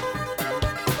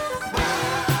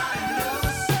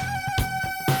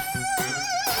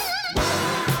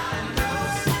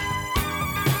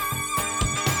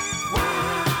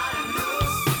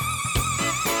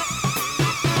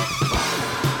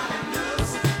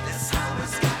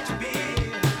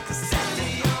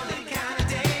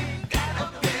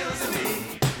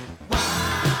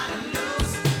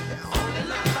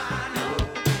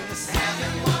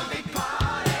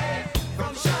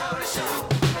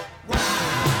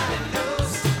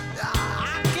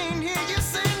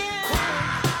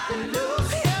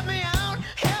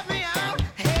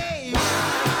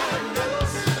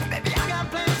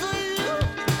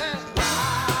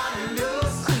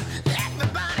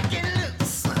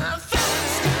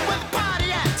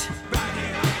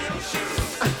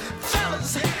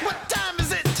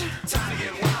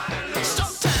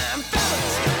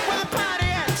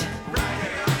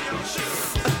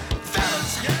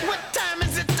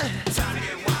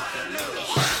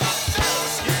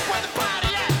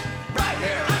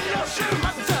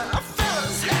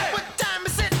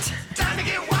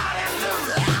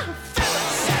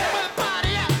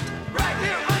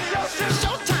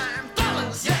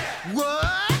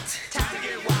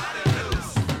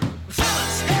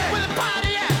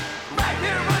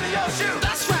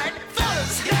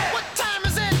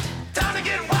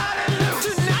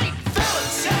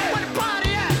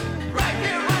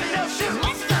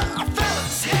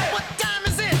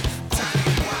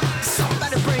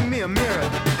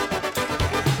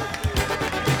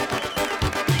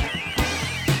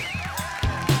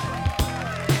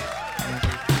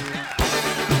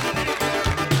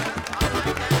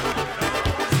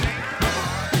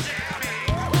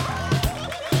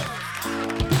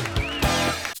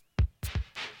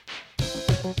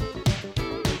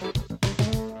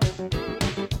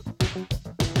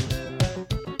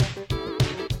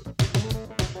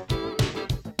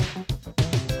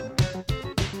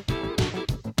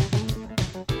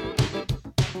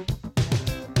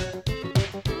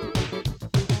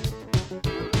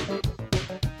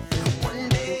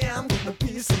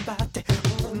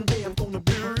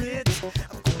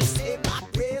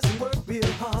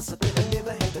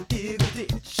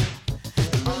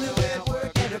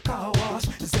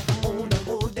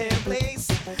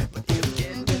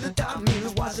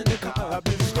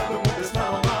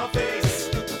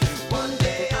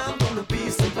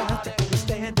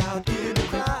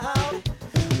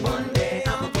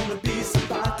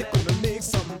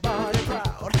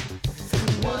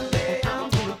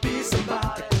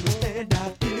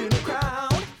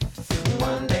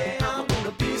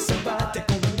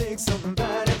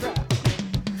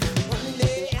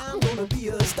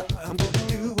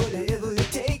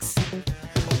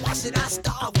 should I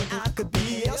starve when I could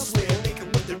be elsewhere making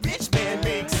what the rich man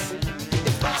makes?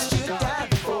 If I should die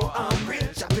before I'm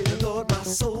rich, I pray the Lord my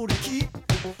soul to keep.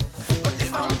 But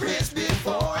if I'm rich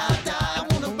before I die, I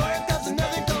wanna burn 'cause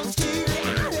nothing comes cheap.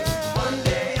 One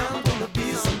day I'm gonna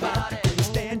be somebody and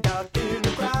stand out in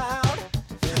the crowd.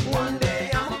 One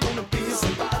day I'm gonna be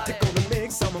somebody gonna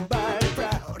make somebody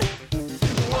proud.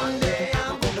 One day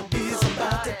I'm gonna be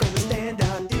somebody gonna stand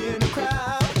out in the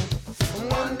crowd.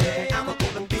 One day I'm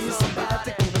gonna be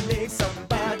somebody gonna make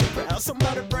somebody proud.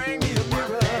 Somebody bring me a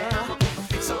mirror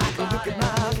so I can look at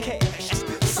my cash.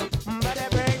 Somebody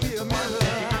bring me a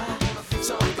mirror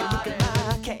so I can look at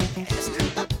my cash.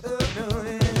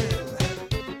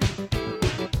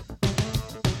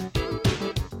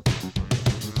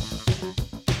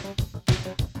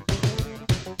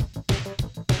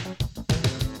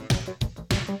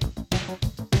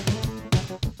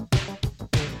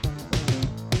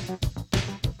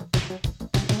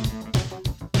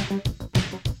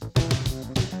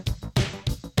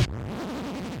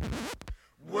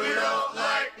 We don't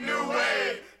like New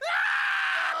Wave.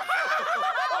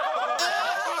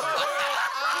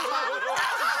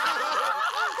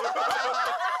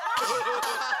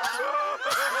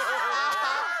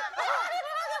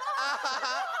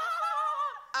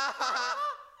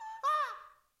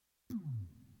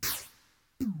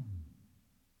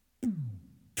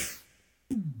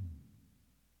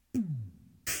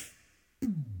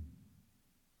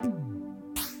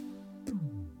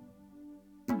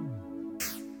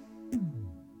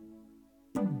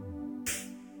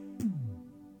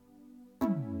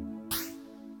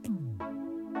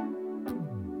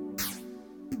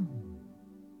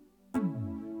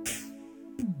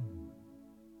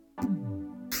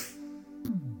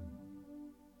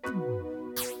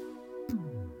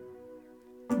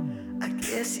 I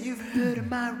guess you've heard of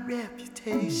my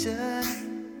reputation.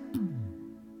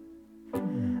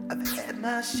 I've had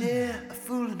my share of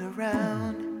fooling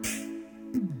around,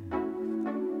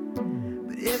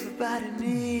 but everybody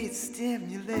needs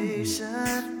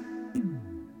stimulation,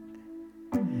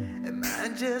 and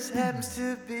mine just happens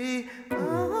to be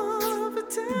over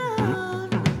town.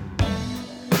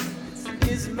 It's an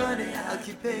easy money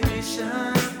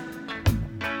occupation,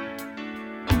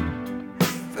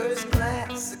 first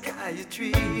class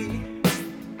psychiatry.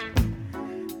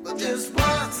 But just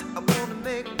once I wanna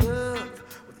make love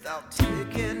without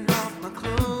taking off my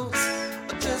clothes.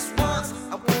 Or just once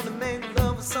I wanna make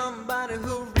love with somebody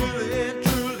who really and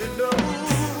truly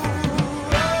knows.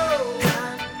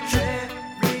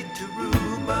 Contrary to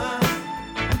rumor,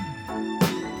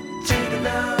 Chaka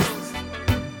loves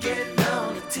get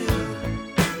lonely too.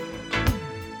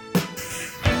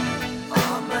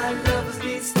 All my lovers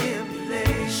need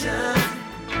stimulation.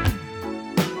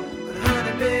 But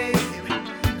honey, babe,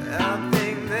 I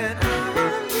think that I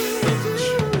need you.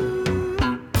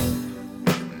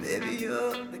 Maybe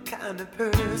you're the kind of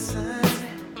person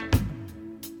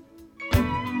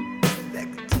that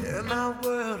could turn my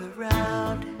world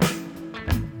around.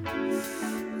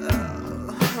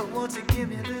 Oh, won't you give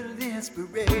me a little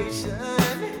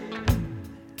inspiration?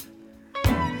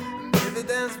 Maybe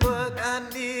that's what I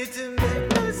need to make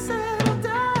me settle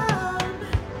down.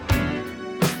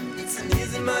 It's an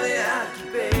easy money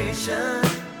occupation,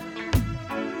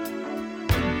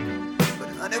 but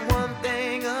honey, one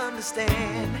thing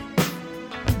understand,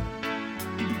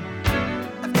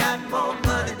 I've got more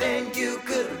money than you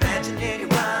could imagine in your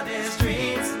wildest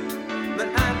dreams. But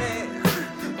honey,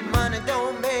 money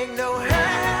don't make no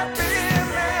happiness.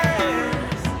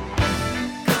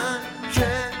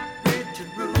 Contrary to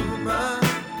rumor,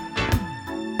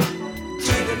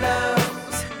 Chaka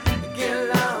loves get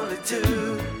lonely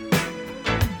too.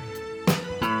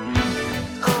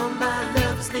 All my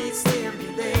lovers need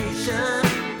stimulation.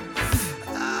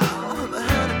 Oh, but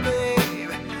honey,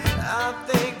 babe, I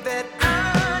think that I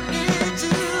need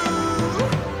you.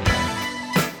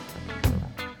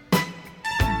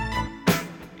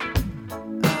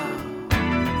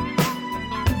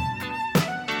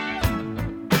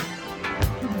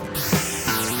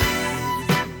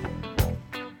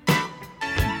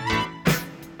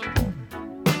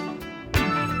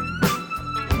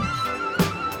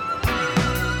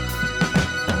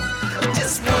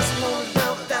 Just once I wanna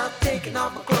love without taking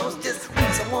off my clothes. Just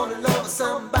once I wanna love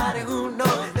somebody who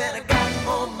knows that I got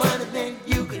more money than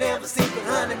you could ever see. But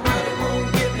honey, money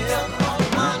won't give me up all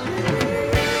my needs.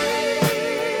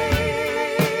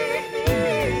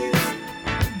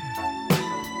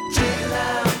 Chaka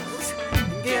loves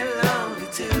get lonely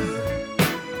too.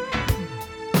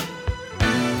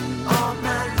 All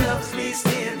my loves need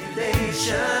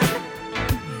stimulation.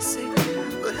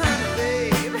 But honey,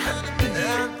 babe, I think that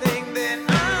I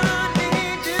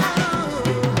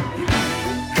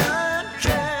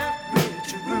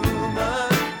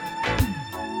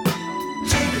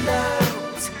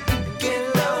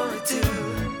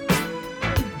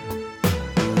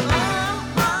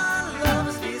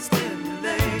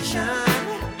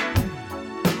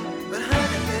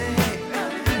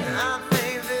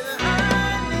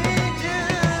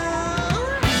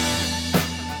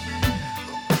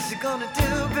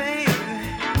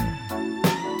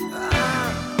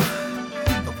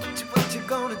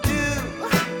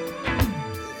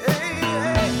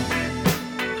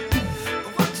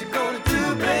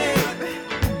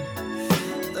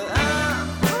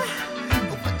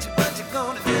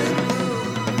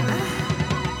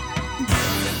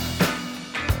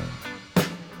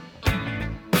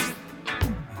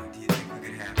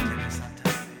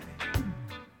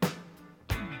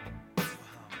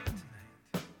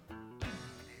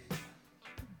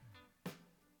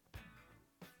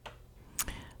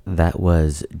That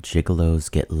was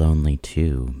Gigolos Get Lonely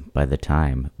Too by The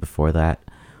Time. Before that,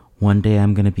 One Day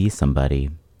I'm Gonna Be Somebody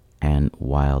and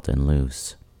Wild and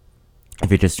Loose.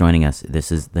 If you're just joining us, this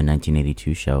is the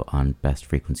 1982 show on Best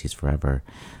Frequencies Forever,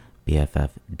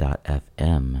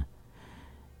 BFF.FM.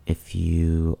 If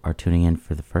you are tuning in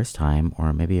for the first time,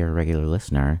 or maybe you're a regular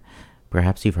listener,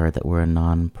 perhaps you've heard that we're a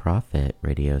non-profit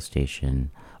radio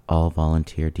station, all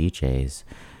volunteer DJs.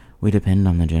 We depend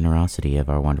on the generosity of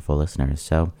our wonderful listeners,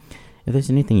 so if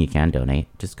there's anything you can donate,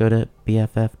 just go to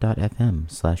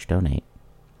bff.fm/donate.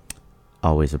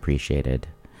 Always appreciated.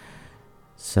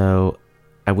 So,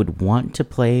 I would want to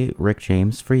play Rick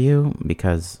James for you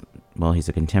because, well, he's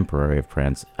a contemporary of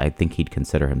Prince. I think he'd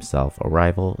consider himself a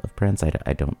rival of Prince.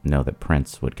 I don't know that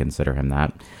Prince would consider him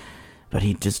that. But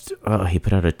he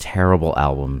put out a terrible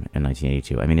album in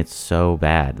 1982. I mean, it's so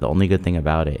bad. The only good thing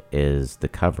about it is the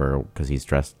cover, because he's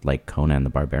dressed like Conan the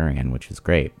Barbarian, which is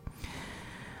great.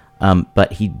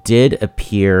 But he did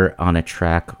appear on a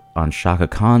track on Chaka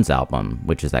Khan's album,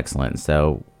 which is excellent.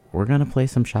 So we're going to play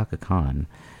some Chaka Khan.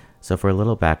 So for a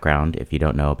little background, if you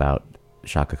don't know about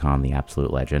Chaka Khan, the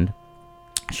absolute legend,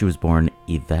 she was born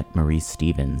Yvette Marie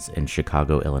Stevens in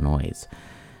Chicago, Illinois.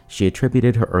 She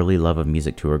attributed her early love of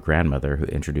music to her grandmother, who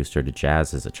introduced her to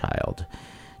jazz as a child.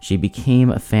 She became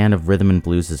a fan of rhythm and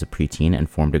blues as a preteen and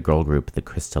formed a girl group, the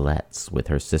Crystalettes, with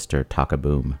her sister Taka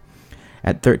Boom.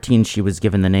 At 13, she was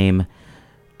given the name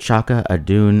Chaka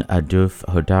Adun Aduf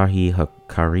Hodahi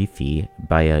Hakarifi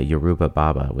by a Yoruba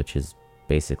Baba, which is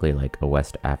basically like a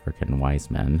West African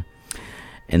wise man.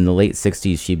 In the late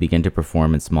 60s, she began to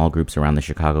perform in small groups around the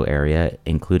Chicago area,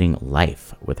 including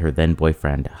Life, with her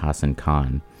then-boyfriend Hassan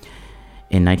Khan.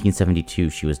 In 1972,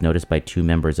 she was noticed by two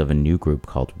members of a new group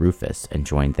called Rufus and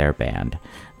joined their band.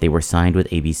 They were signed with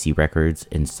ABC Records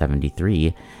in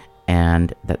 73,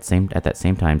 and at that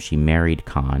same time, she married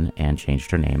Khan and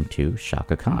changed her name to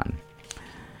Chaka Khan.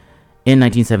 In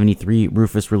 1973,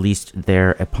 Rufus released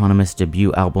their eponymous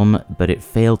debut album, but it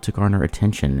failed to garner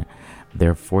attention.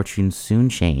 Their fortune soon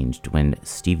changed when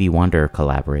Stevie Wonder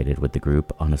collaborated with the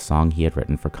group on a song he had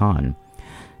written for Khan.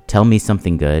 Tell Me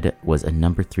Something Good was a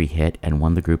number 3 hit and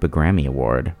won the group a Grammy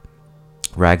Award.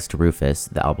 Rags to Rufus,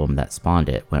 the album that spawned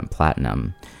it, went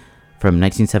platinum. From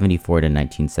 1974 to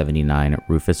 1979,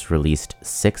 Rufus released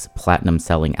 6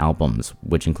 platinum-selling albums,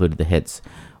 which included the hits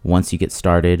Once You Get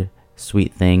Started,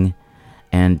 Sweet Thing,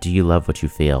 and Do You Love What You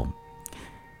Feel.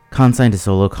 Khan signed a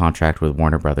solo contract with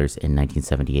Warner Brothers in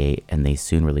 1978, and they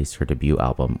soon released her debut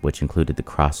album, which included the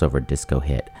crossover disco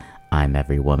hit, I'm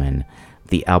Every Woman.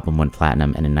 The album went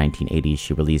platinum, and in 1980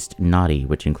 she released Naughty,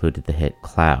 which included the hit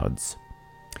Clouds.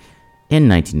 In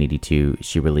 1982,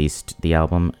 she released the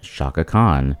album Chaka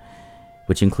Khan,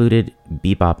 which included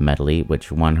Bebop Medley,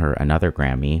 which won her another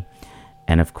Grammy,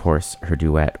 and of course her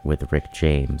duet with Rick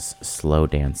James, Slow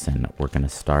Dancin'. We're going to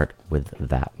start with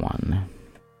that one.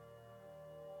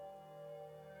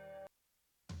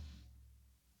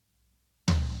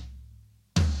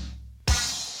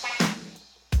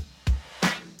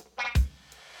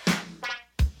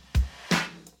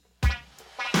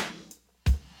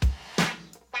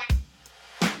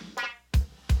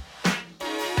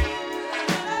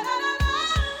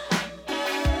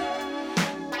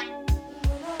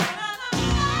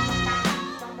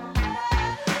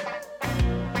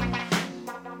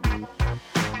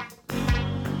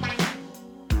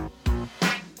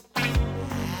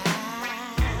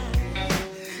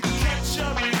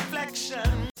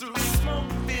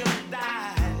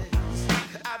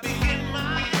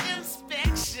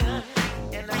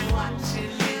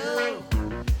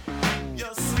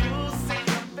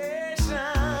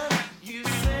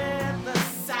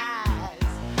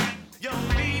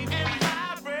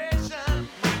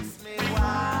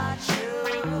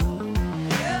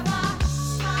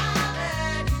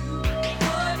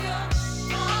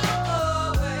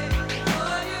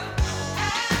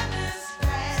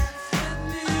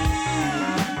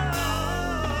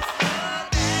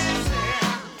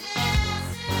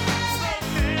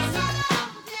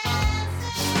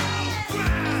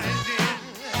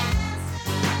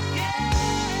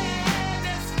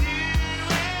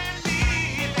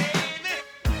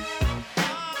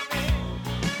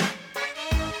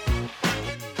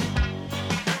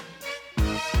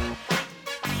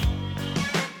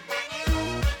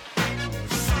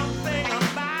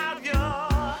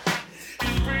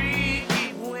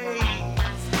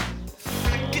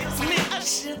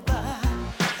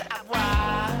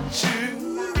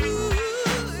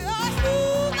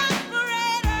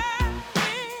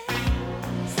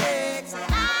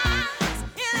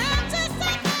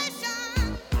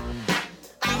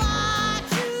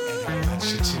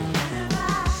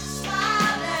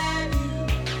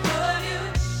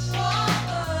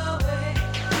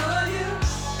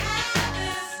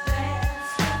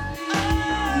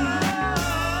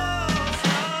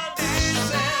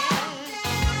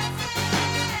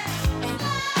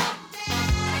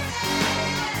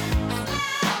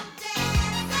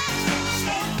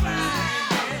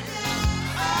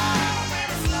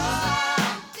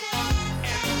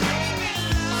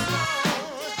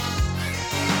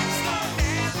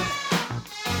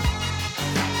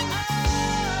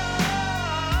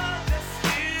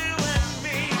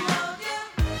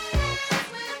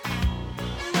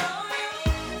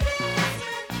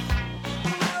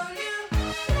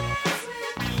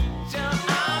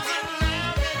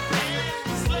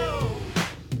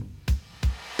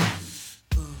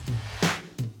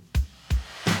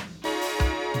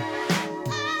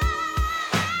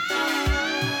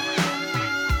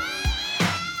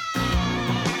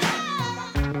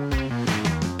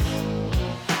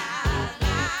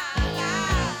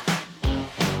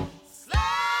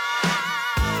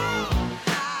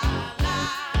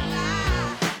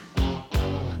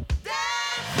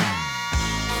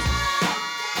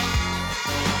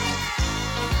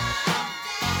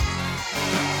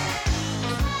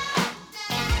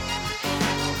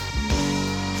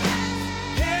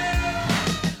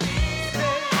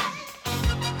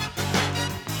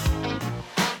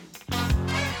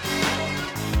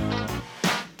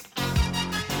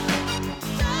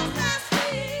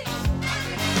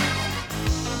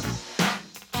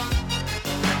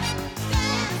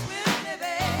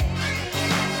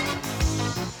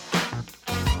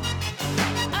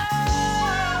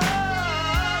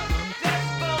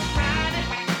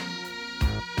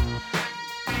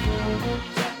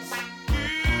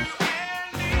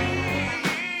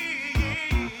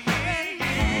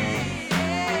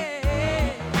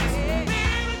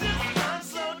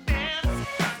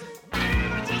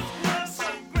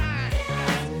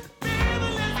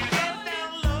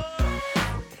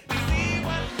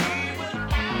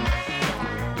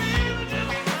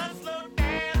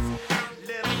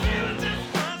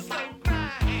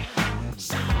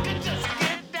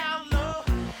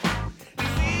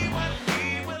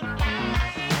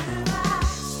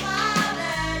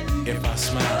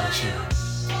 smile at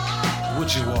you,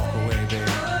 would you walk away,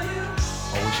 baby?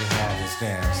 Or would you have this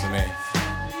dance with me?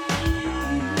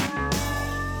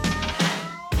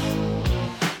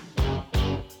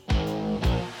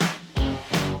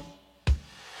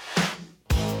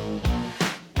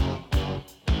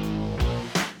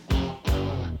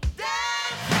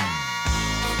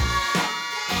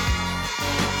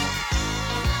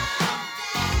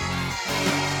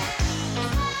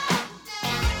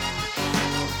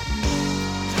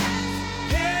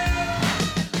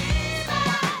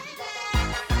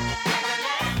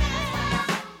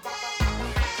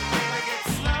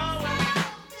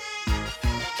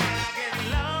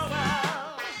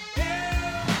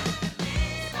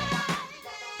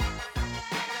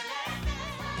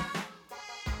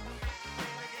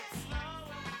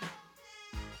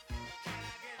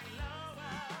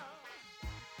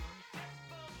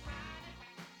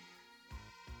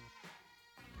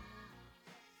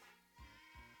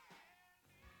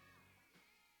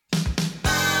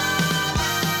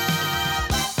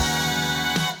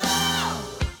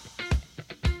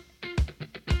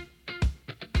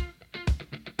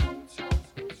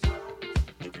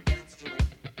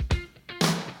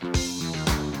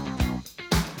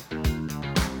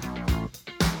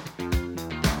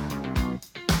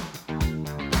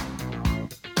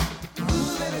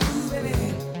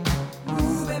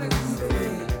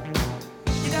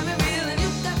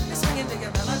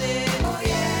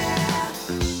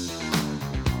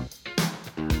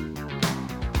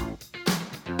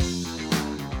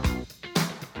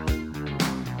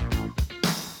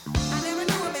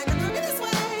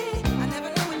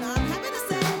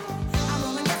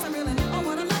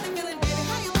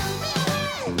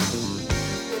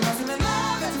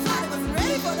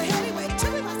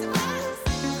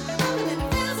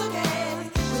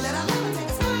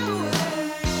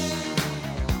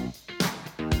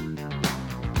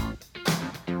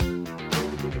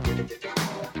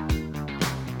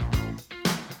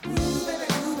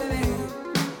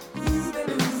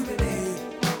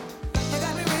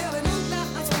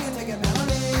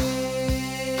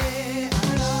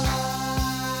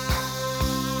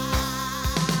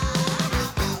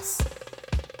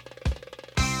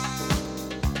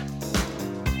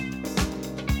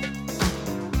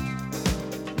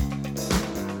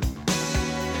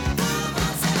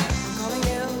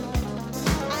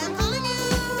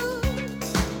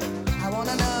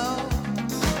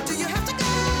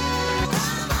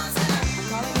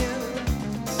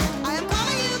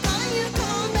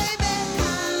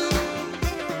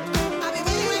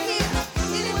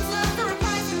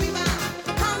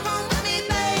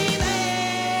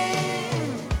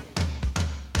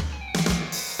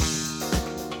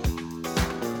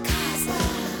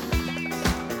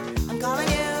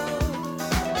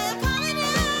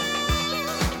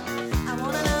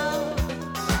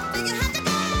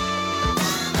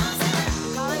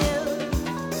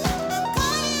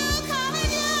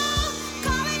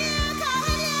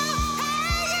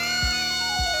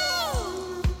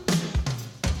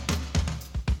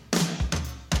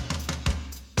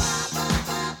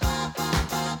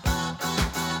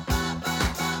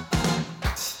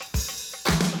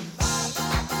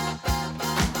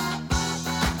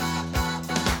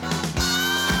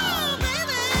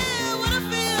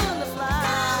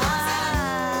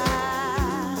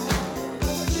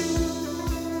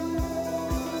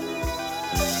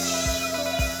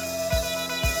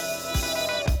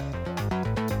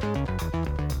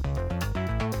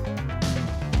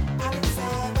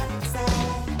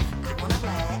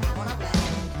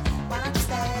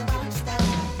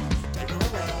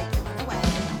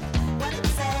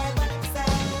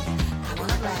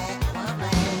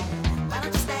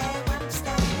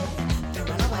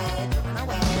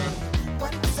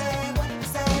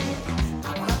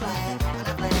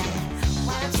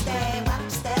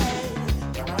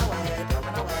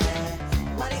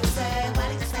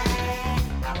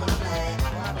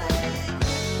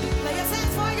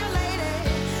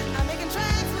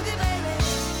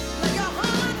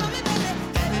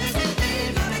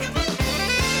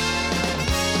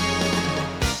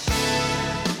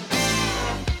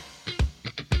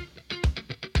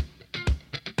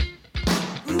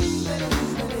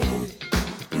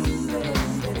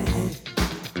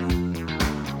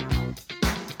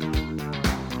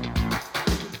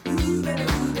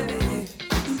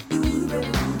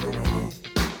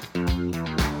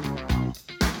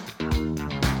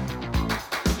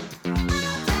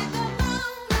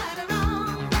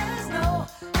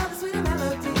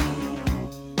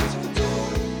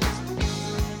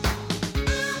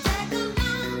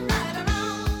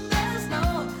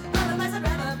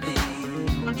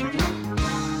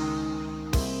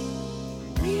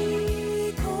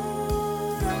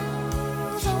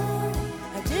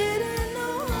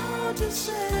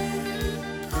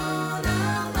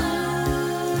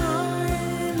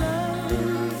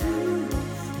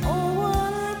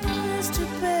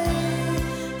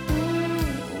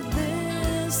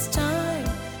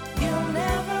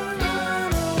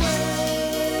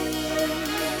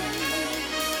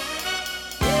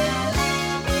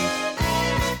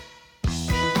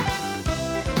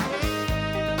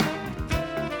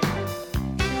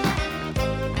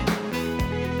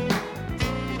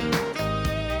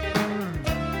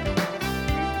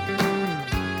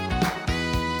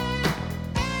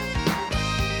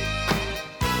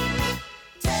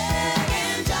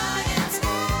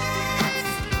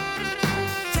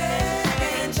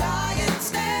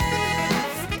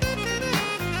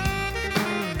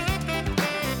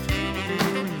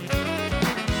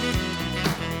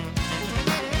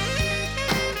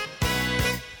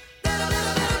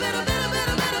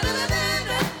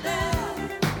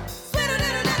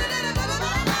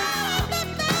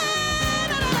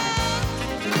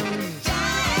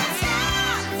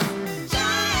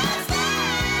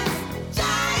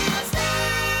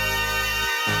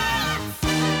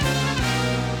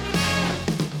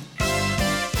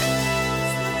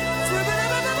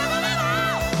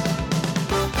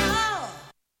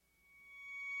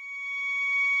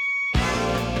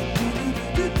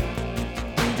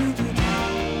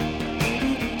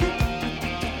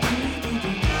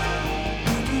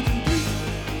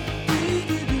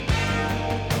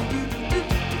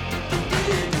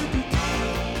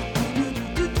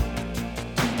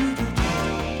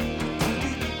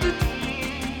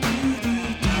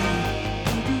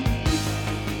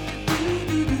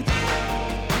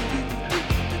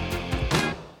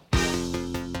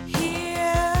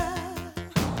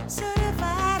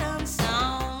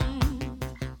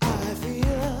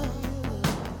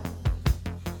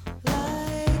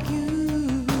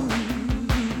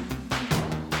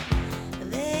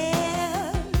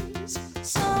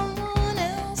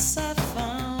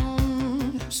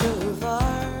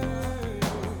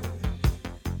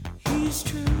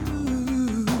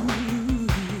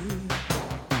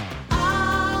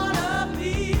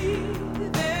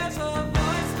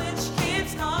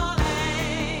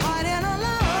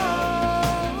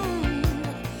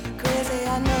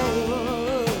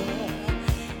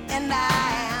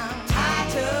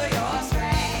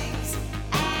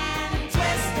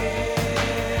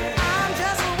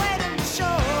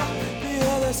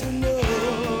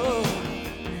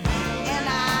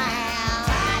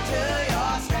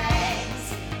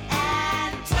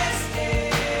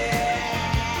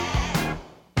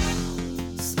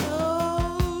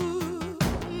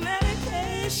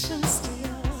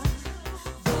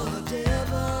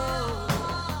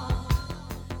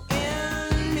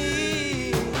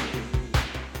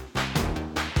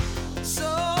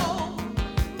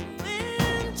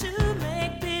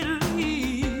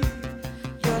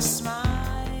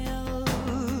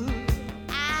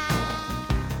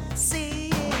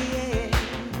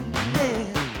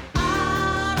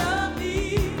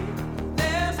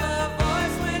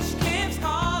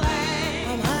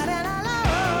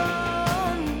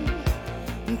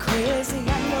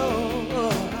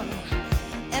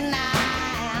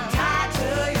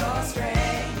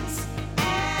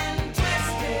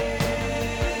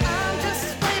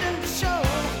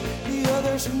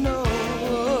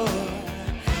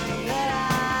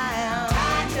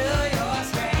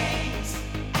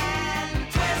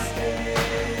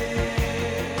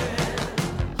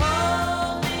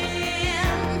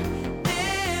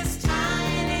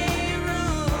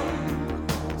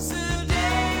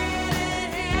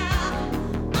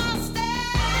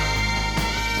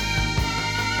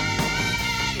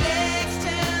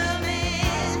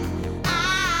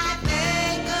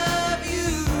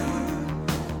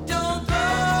 Don't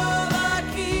throw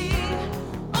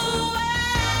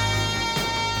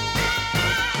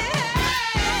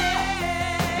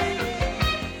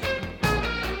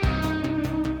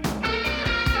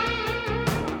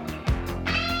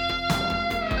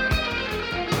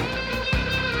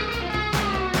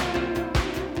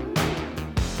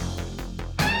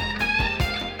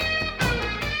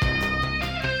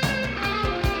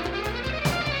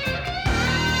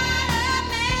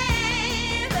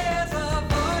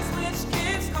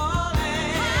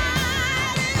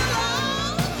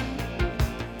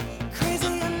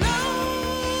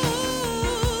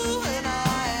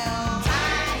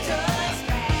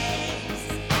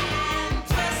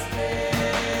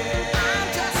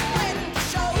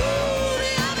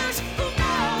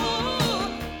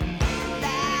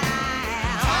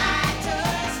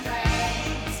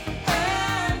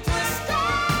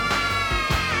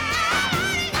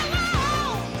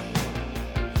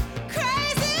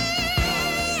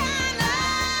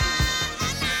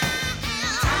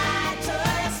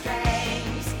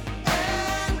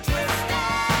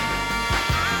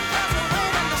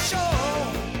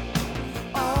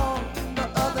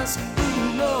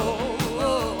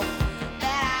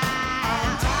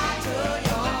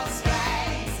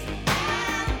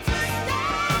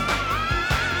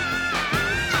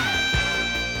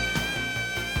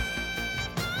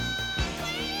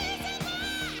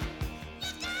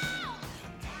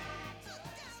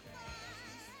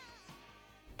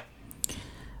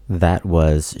That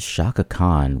was Chaka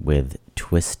Khan with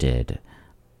Twisted.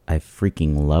 I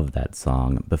freaking love that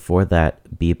song. Before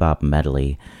that, Bebop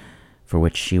Medley, for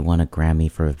which she won a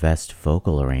Grammy for Best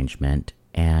Vocal Arrangement,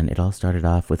 and it all started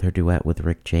off with her duet with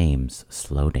Rick James,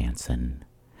 Slow Dancin'.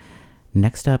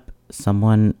 Next up,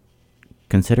 someone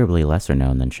considerably lesser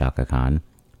known than Chaka Khan,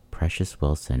 Precious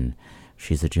Wilson.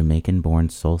 She's a Jamaican-born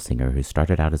soul singer who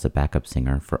started out as a backup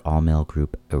singer for all-male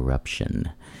group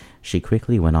Eruption. She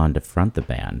quickly went on to front the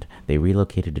band. They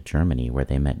relocated to Germany, where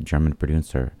they met German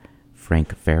producer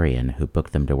Frank Farian, who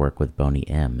booked them to work with Boney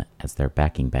M as their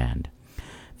backing band.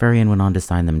 Farian went on to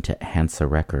sign them to Hansa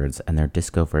Records, and their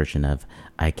disco version of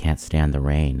I Can't Stand the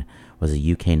Rain was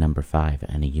a UK number 5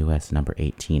 and a US number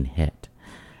 18 hit.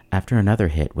 After another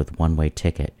hit with One Way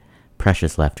Ticket,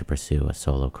 Precious left to pursue a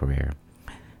solo career.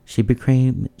 She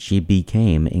became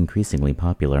increasingly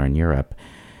popular in Europe,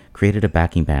 created a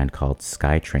backing band called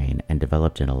Skytrain, and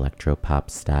developed an electro-pop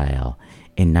style.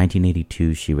 In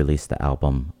 1982, she released the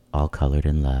album All Colored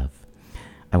in Love.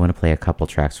 I want to play a couple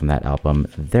tracks from that album.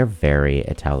 They're very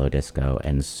Italo-disco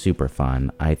and super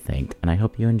fun, I think, and I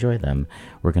hope you enjoy them.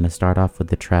 We're going to start off with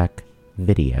the track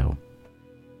Video.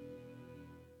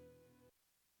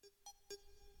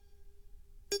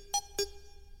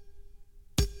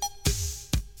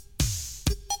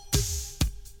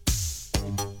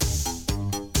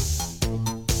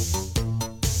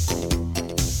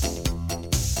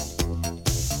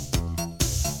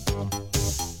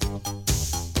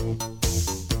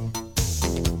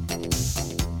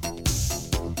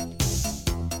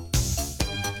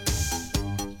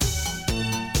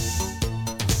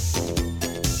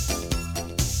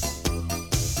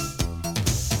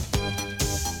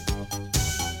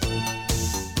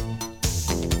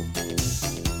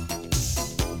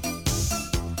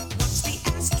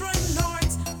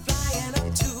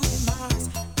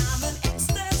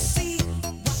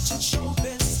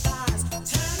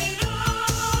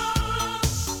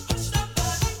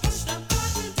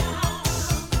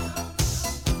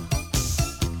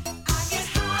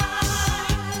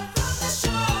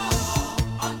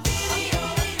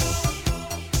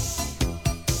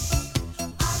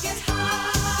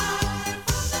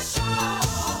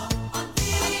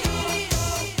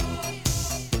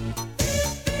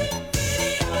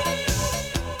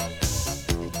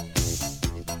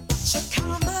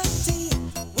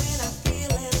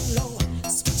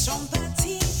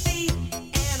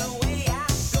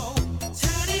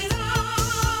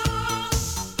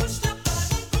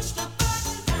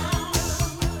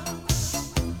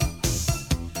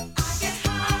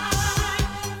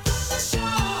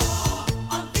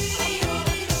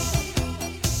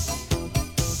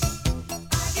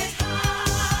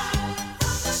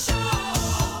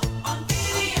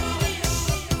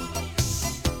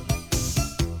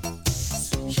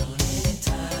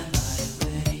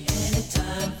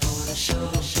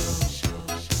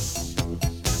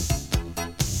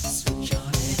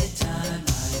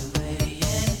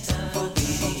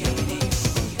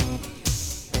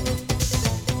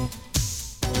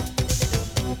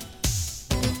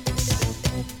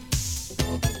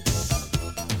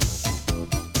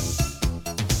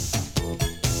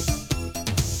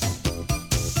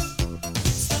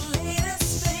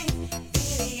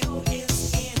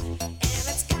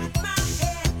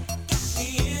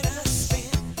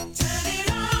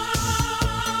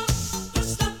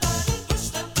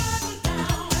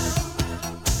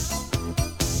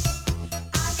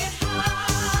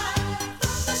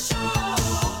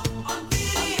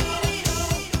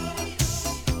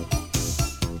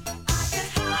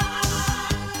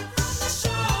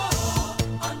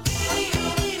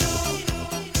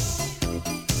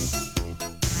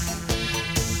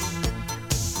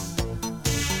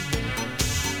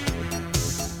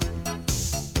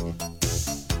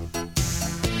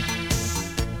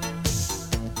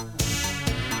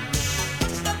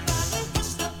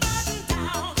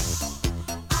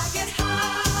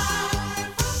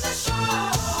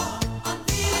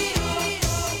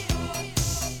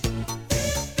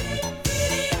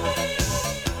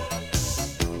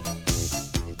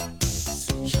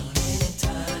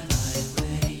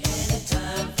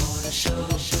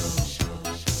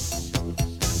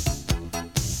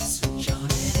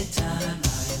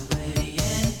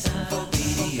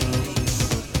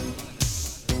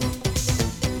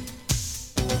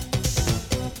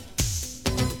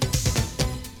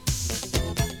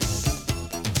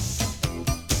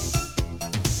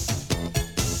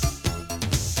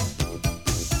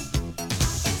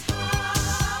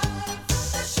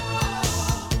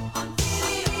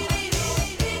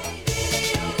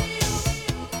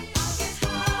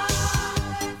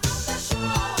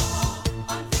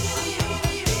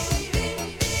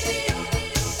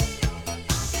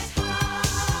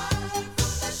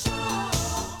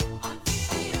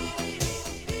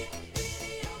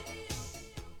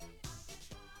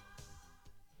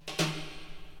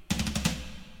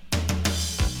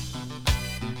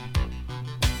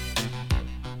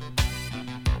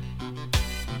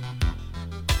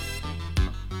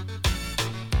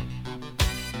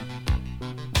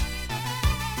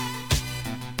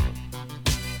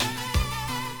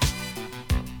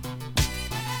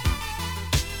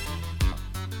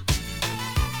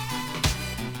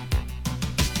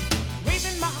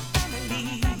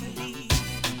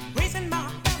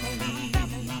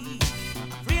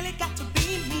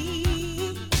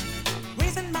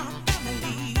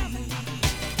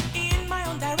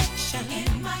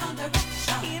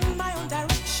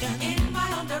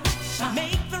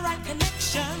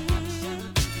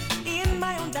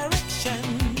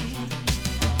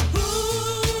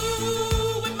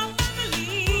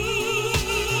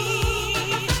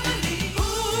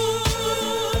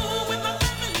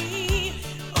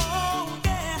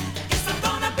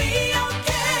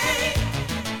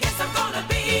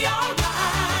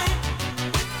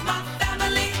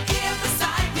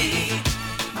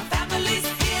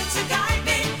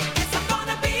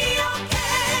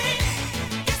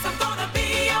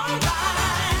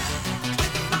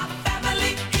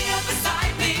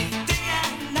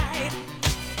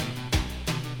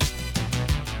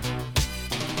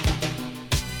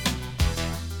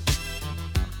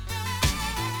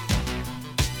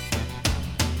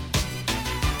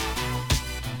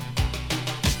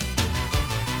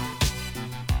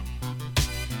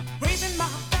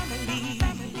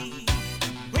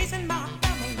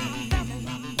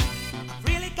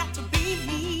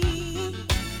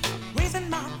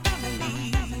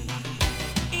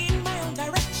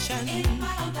 direction. In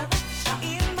my own direction.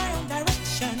 In my own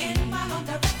direction. In my own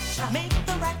direction. Make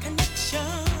the right connection.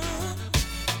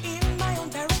 In my own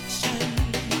direction.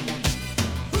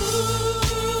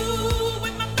 Ooh,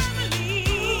 with my family.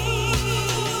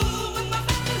 Ooh, with my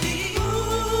family.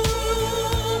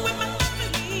 Ooh, with my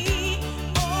family.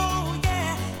 Oh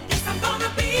yeah. Yes, I'm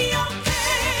gonna be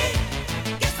okay.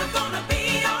 Yes, I'm gonna be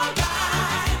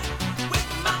alright. With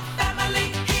my family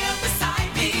here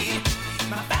beside me.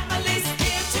 My family's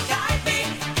here to guide me.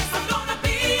 Yes, I'm gonna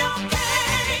be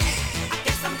okay. I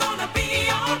guess I'm gonna be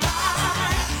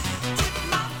alright. With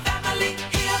my family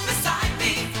here beside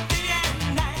me. Day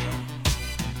and night.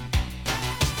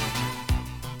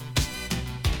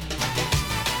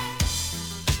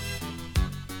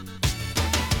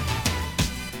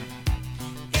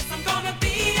 Yes, I'm gonna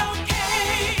be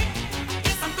okay.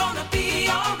 Yes, I'm gonna be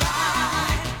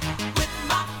alright. With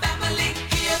my family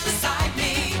here beside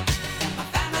me. My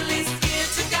family's here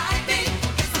to guide me.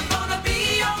 Yes, I'm gonna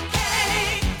be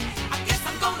okay. I guess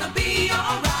I'm gonna be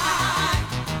alright.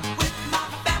 With my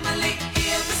family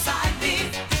here beside me.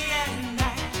 Day and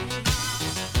night.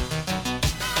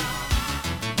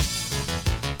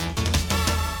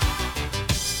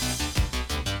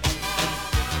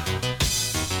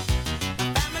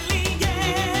 Family,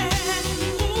 yeah.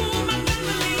 Ooh, my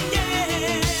family, yeah.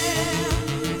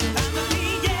 Family,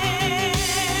 yeah.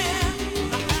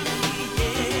 My family,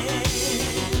 yeah.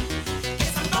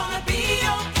 Guess I'm gonna be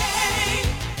okay.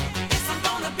 Guess I'm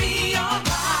gonna be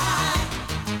alright.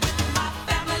 With my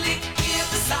family here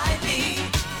beside me.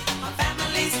 My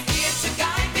family's here to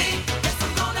guide me. Guess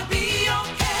I'm gonna be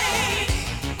okay.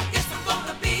 Guess I'm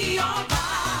gonna be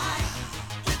alright.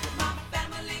 With my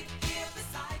family here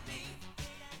beside me.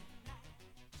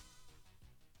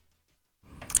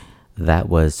 That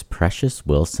was Precious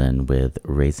Wilson with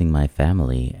Raising My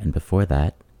Family, and before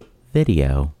that,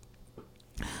 Video.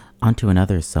 On to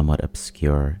another somewhat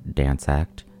obscure dance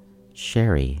act.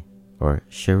 Sherry, or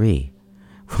Cherie,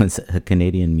 was a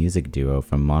Canadian music duo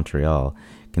from Montreal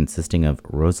consisting of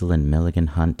Rosalind Milligan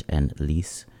Hunt and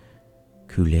Lise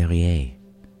Coulerier.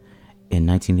 In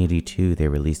 1982, they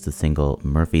released the single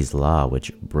Murphy's Law,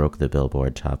 which broke the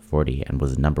Billboard Top 40 and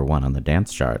was #1 on the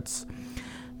dance charts.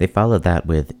 They followed that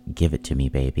with Give It To Me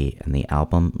Baby and the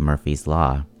album Murphy's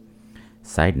Law.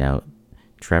 Side note,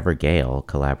 Trevor Gale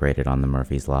collaborated on the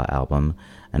Murphy's Law album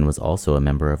and was also a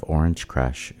member of Orange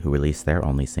Crush, who released their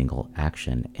only single,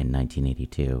 Action, in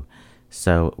 1982.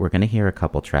 So we're going to hear a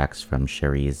couple tracks from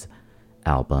Cherie's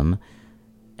album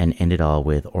and end it all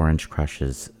with Orange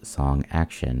Crush's song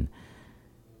Action.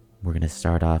 We're going to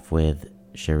start off with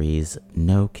Cherie's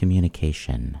No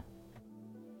Communication.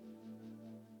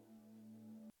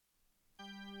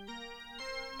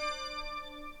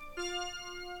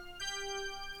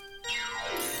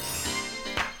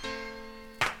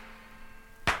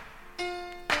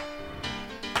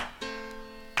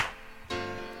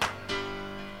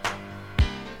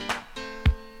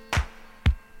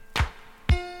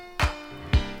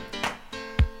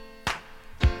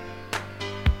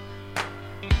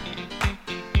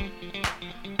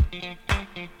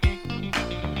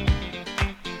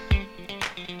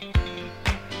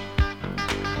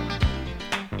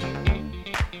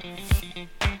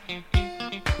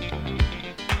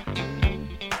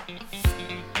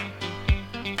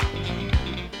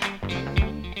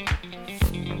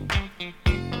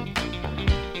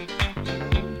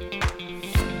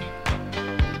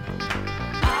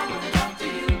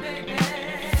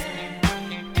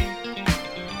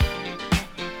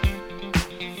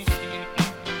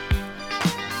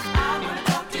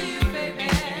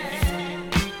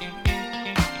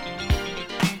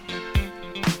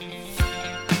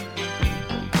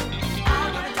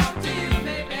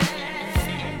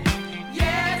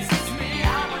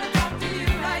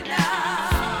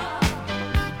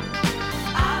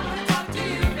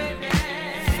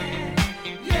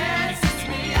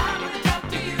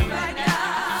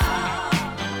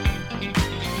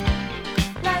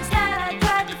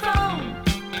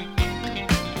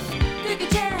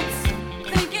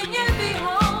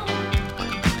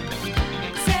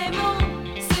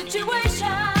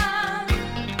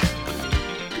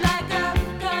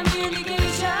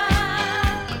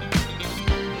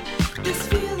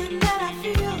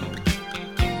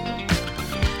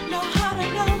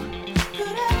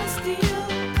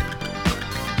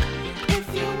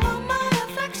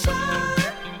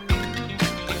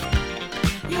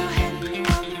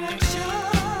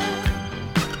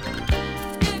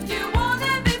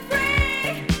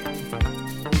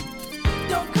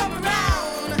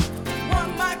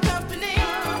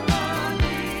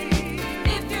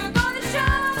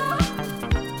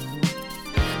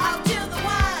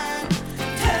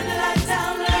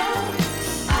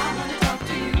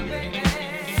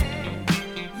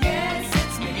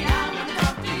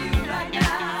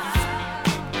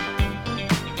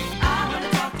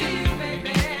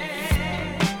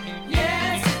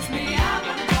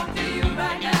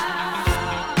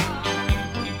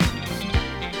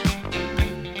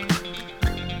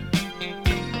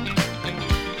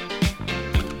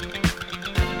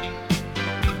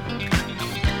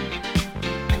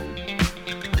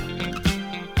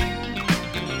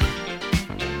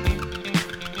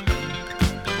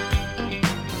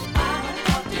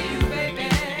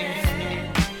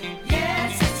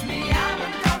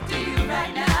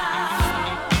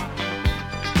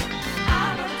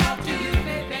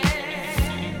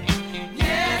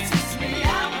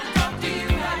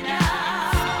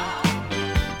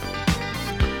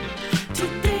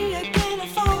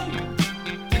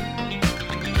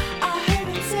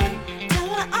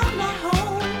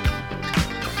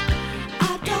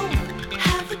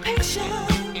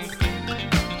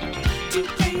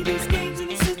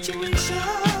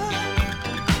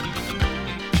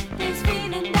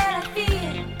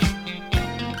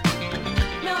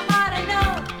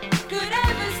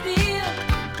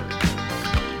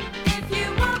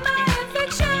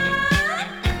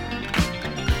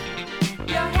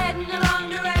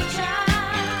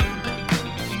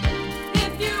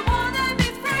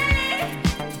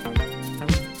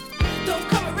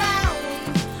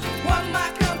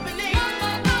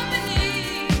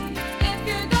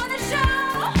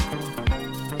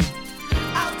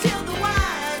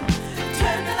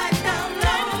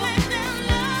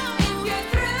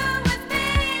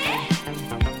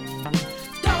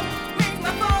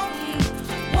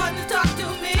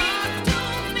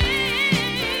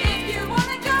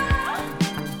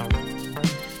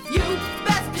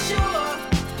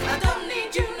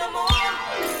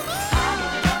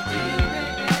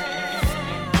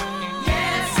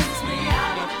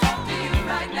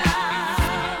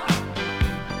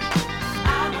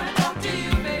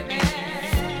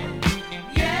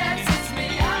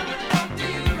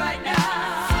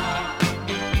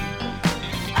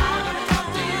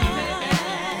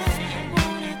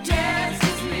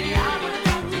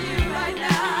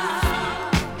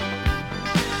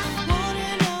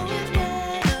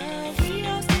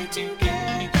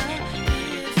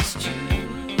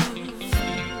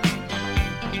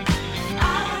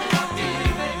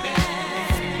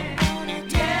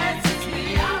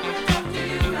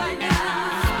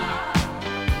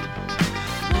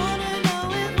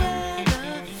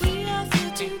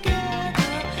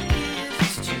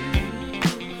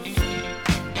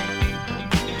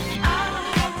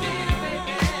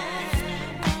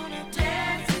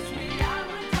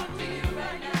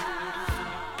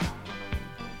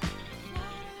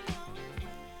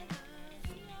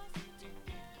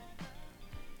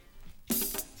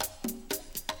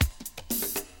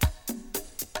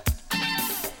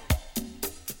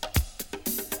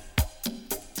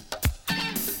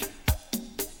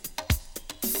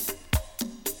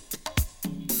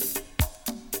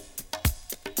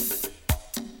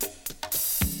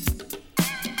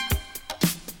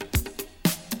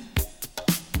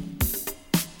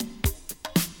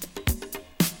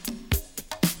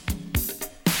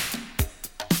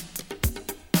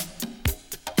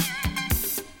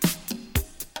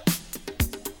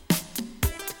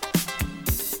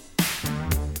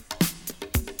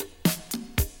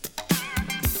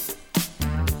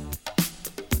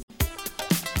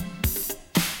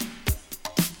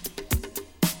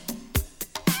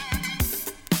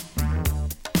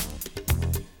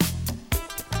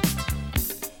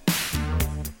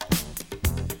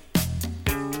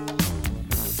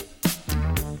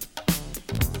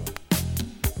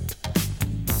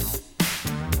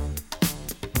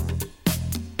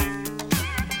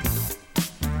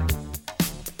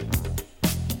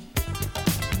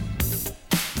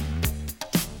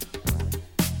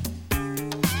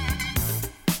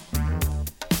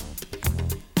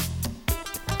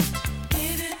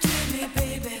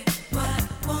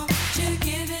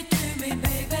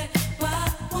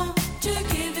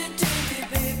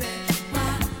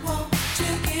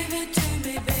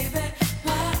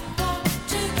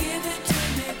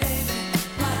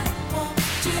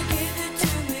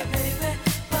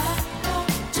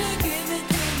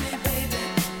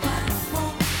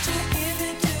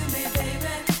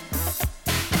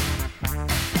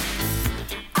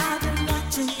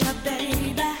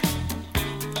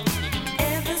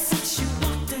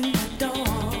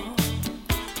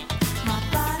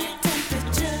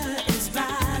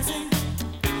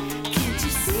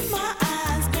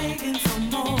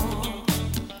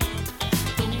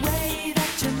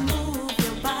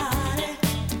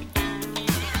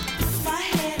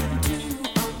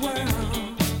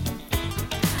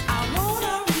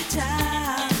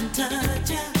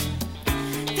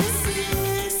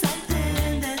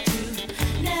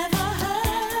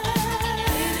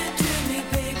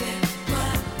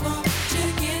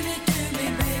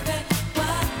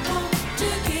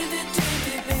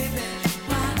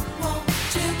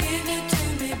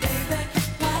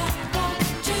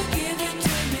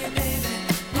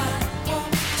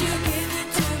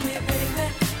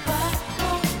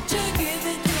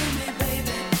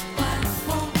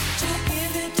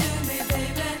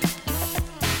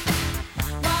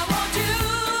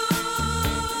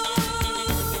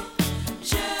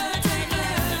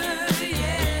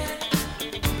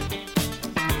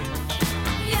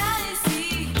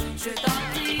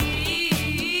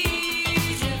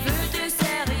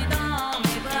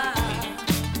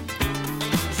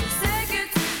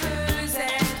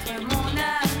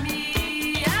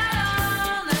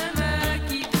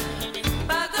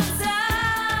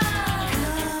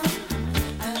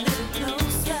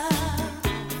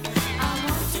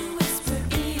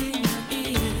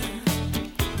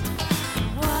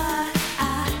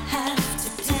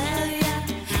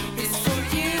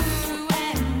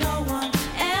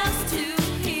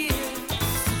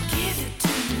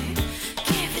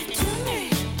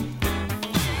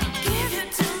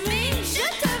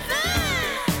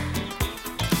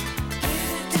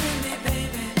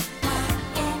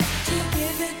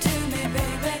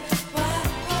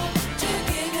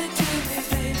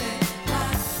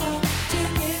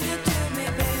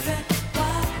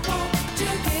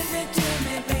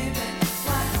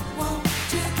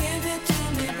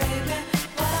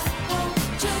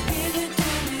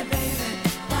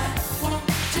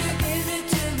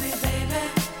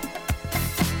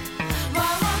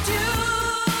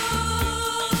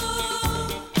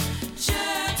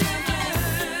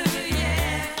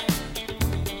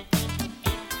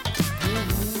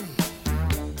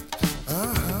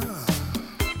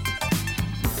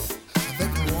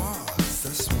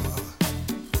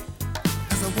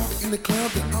 In the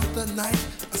club the other night,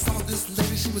 I saw this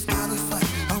lady, she was out of sight.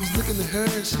 I was looking at her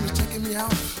and she was checking me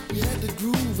out. We had the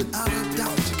groove without a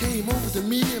doubt. She came over to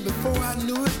me and before I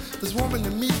knew it, this woman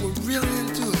and me were really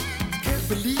into it. I can't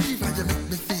believe how you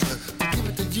make me feel. To give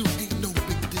it to you ain't no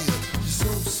big deal. You're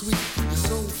so sweet, you're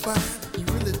so fine, you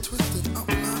really twisted up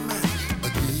my mind. I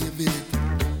give it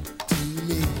to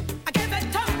me. I give it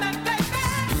to me, baby.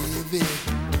 Give it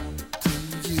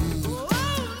to you.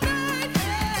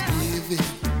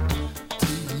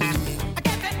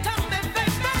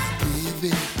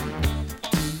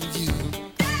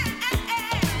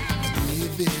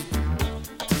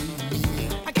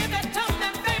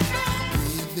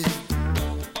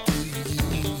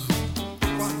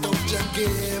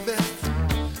 Give it.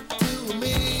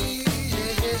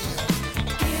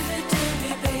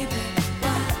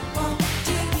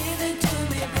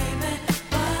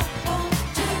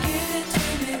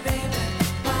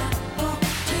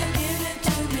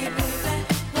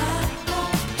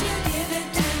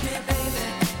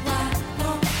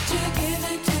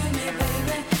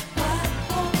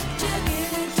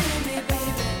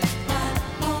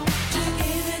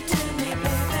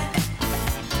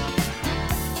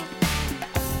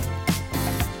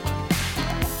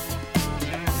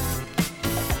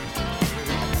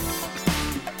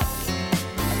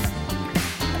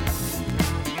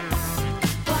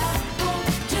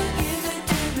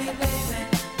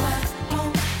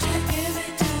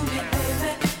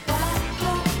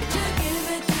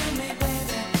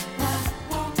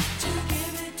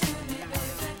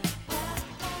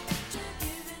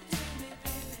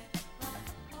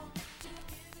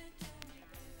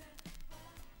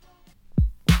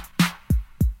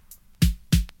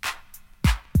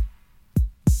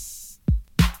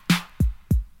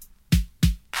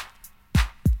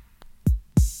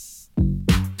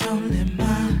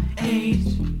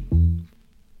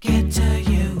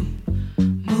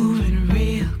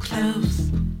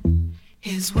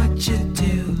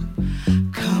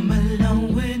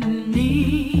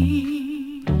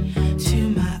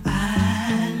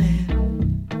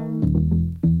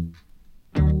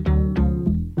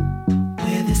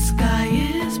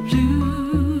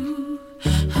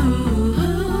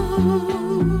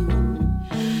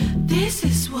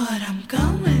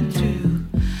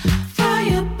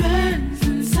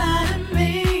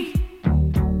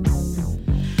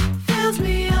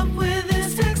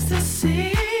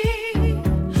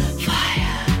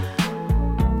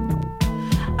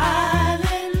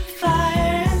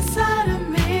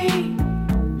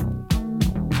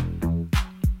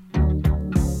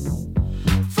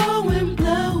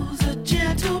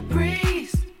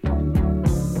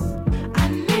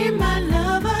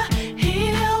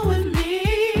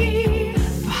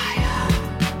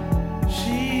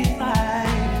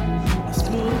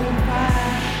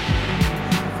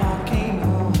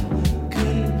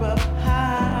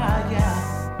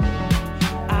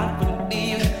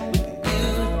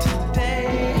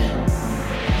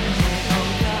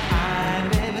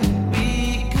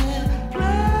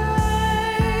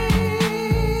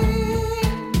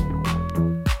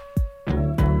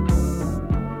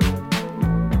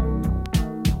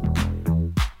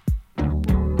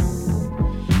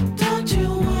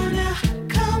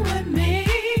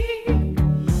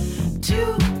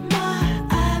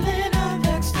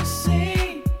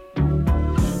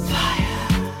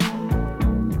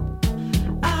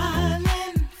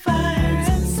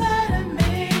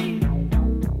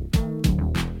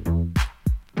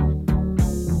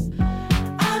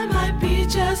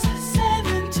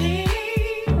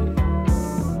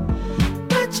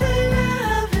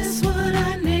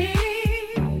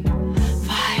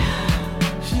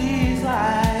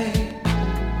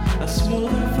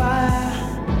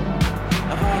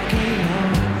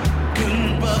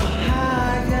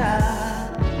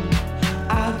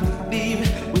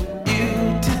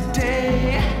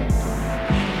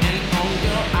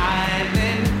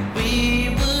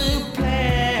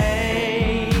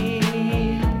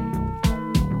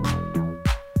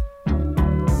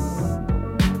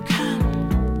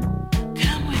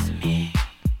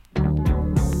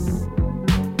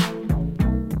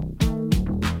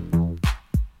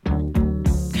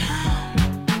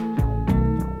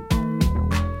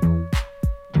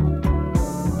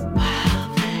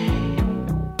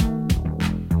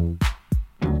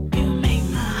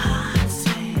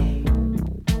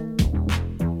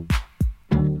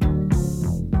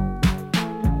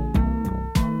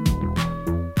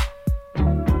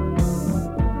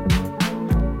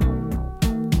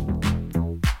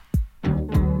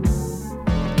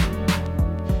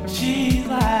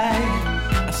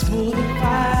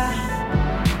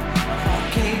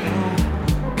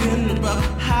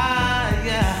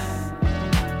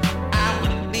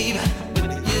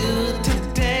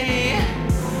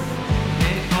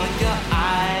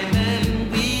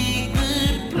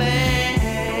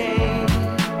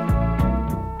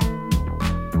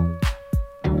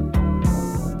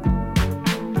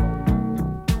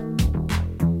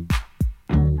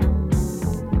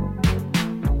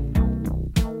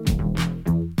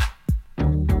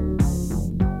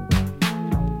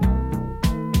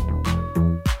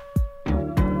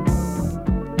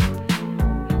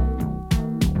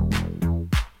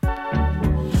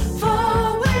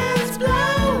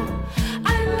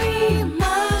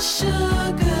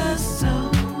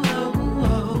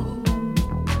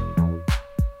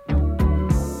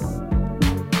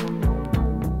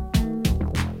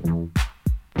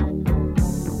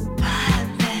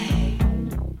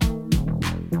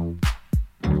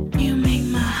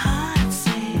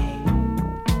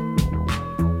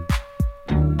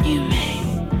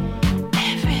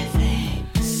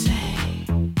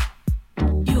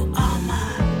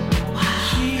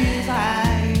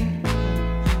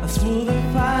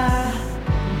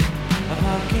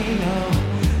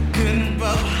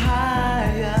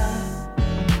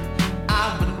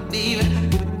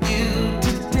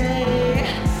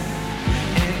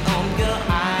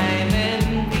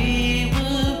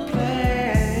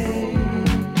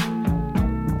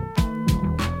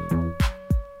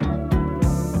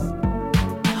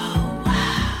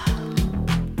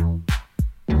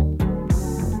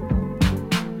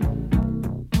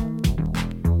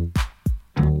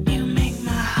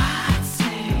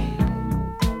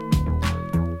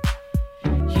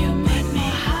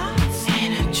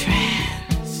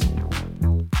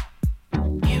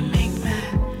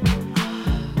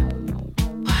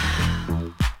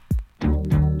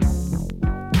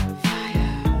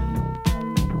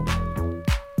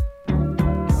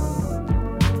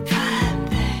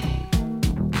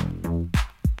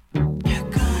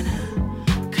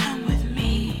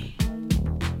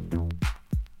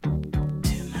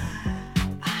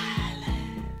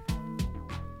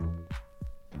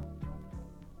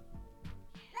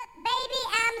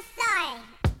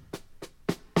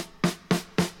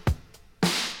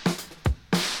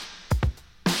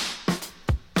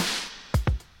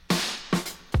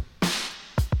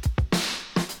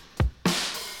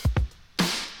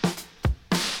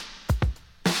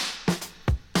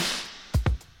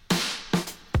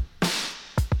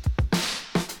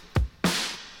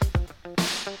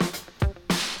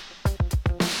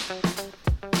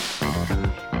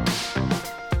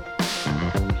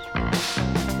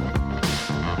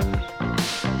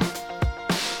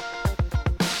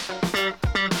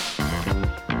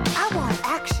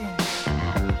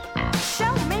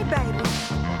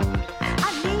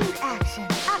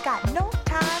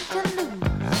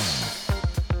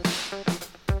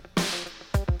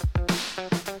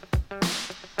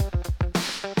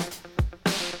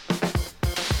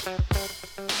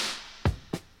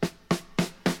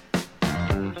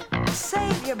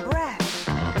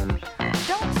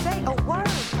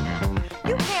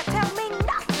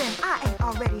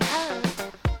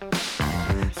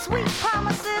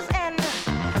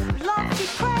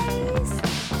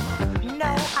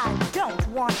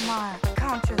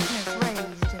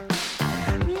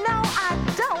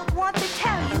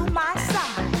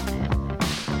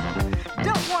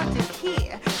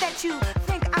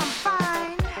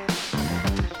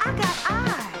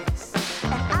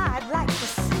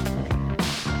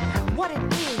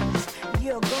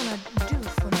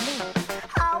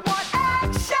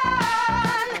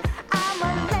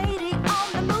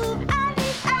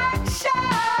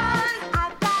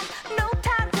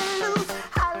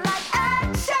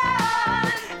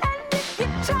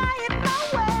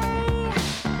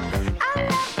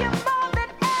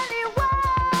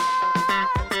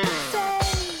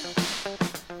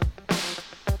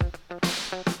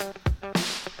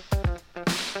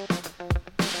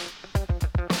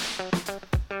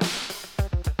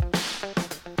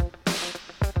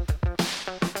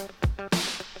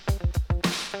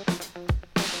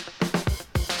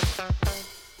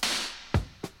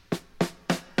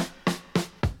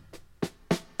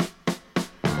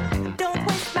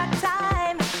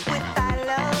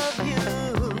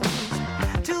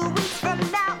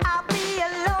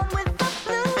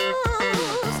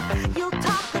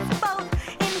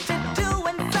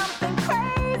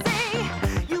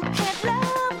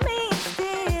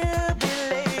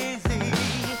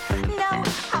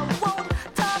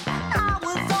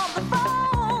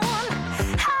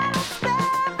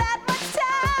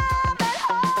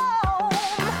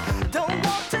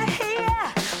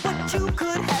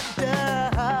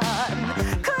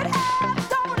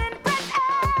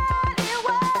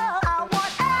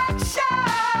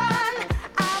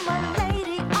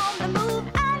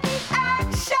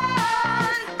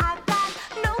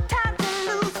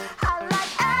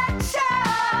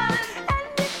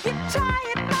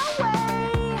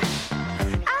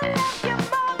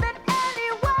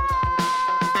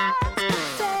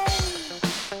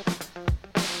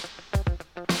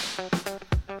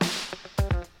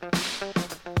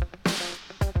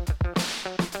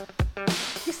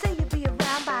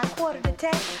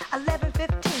 10, 11,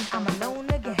 15, I'm alone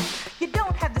again. You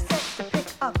don't have the sense to pick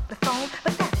up the phone,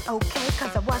 but that's okay,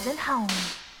 cause I wasn't home.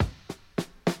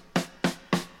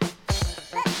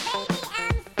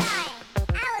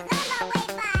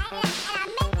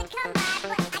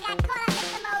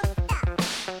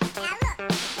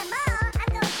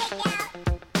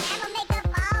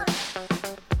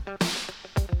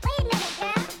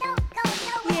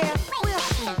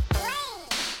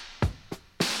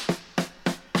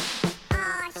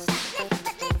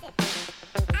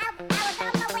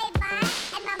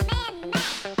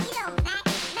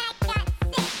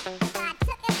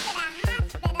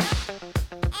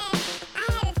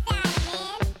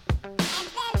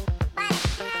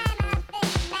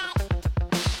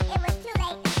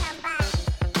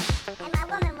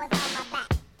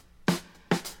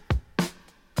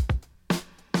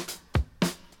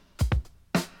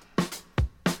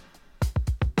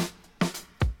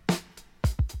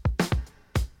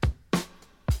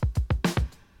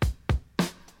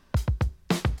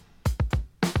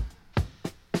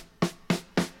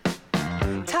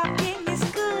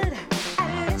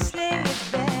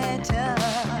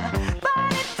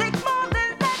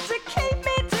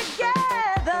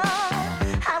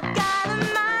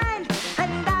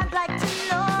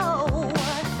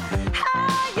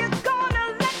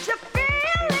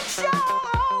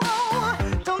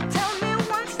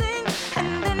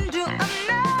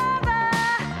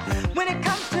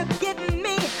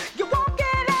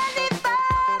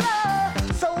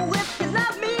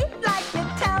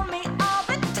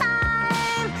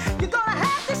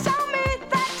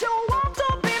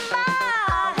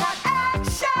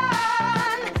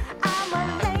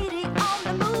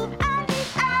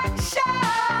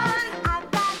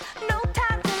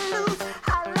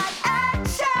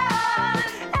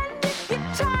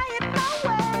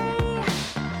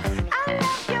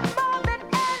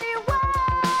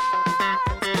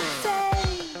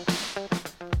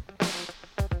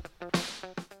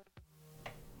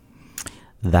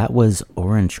 That was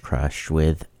Orange Crush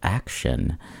with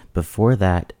Action. Before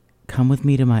that, Come With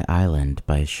Me to My Island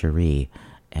by Cherie,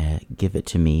 Give It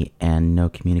to Me, and No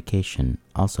Communication,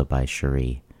 also by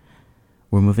Cherie.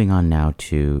 We're moving on now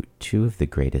to two of the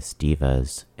greatest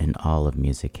divas in all of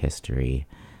music history,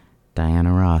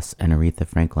 Diana Ross and Aretha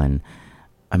Franklin.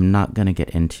 I'm not going to get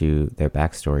into their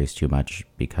backstories too much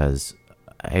because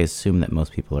I assume that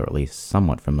most people are at least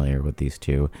somewhat familiar with these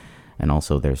two. And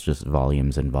also there's just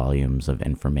volumes and volumes of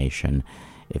information.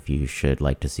 If you should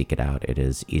like to seek it out, it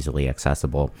is easily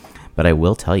accessible. But I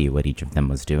will tell you what each of them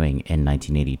was doing in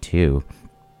 1982.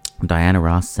 Diana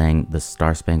Ross sang the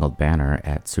Star-Spangled Banner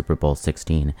at Super Bowl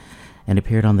 16 and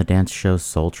appeared on the dance show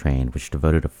Soul Train, which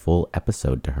devoted a full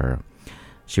episode to her.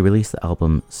 She released the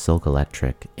album Silk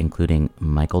Electric, including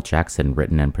Michael Jackson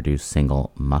written and produced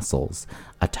single Muscles,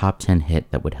 a top 10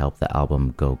 hit that would help the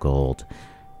album go gold.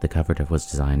 The cover was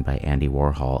designed by Andy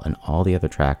Warhol, and all the other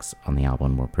tracks on the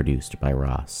album were produced by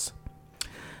Ross.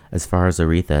 As far as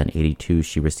Aretha, in 82,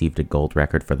 she received a gold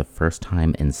record for the first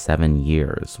time in 7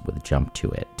 years with Jump to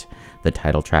It. The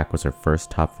title track was her first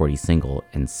top 40 single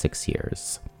in 6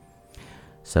 years.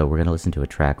 So we're going to listen to a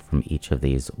track from each of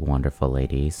these wonderful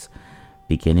ladies,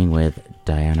 beginning with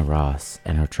Diana Ross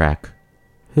and her track,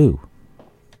 Who?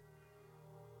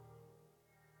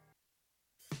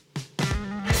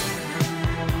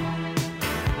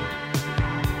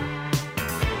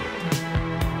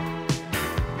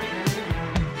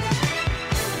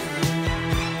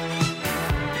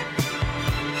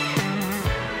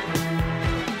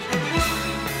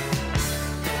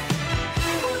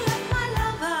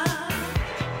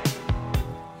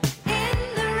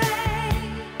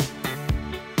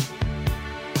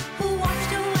 Who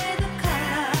washed away the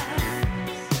color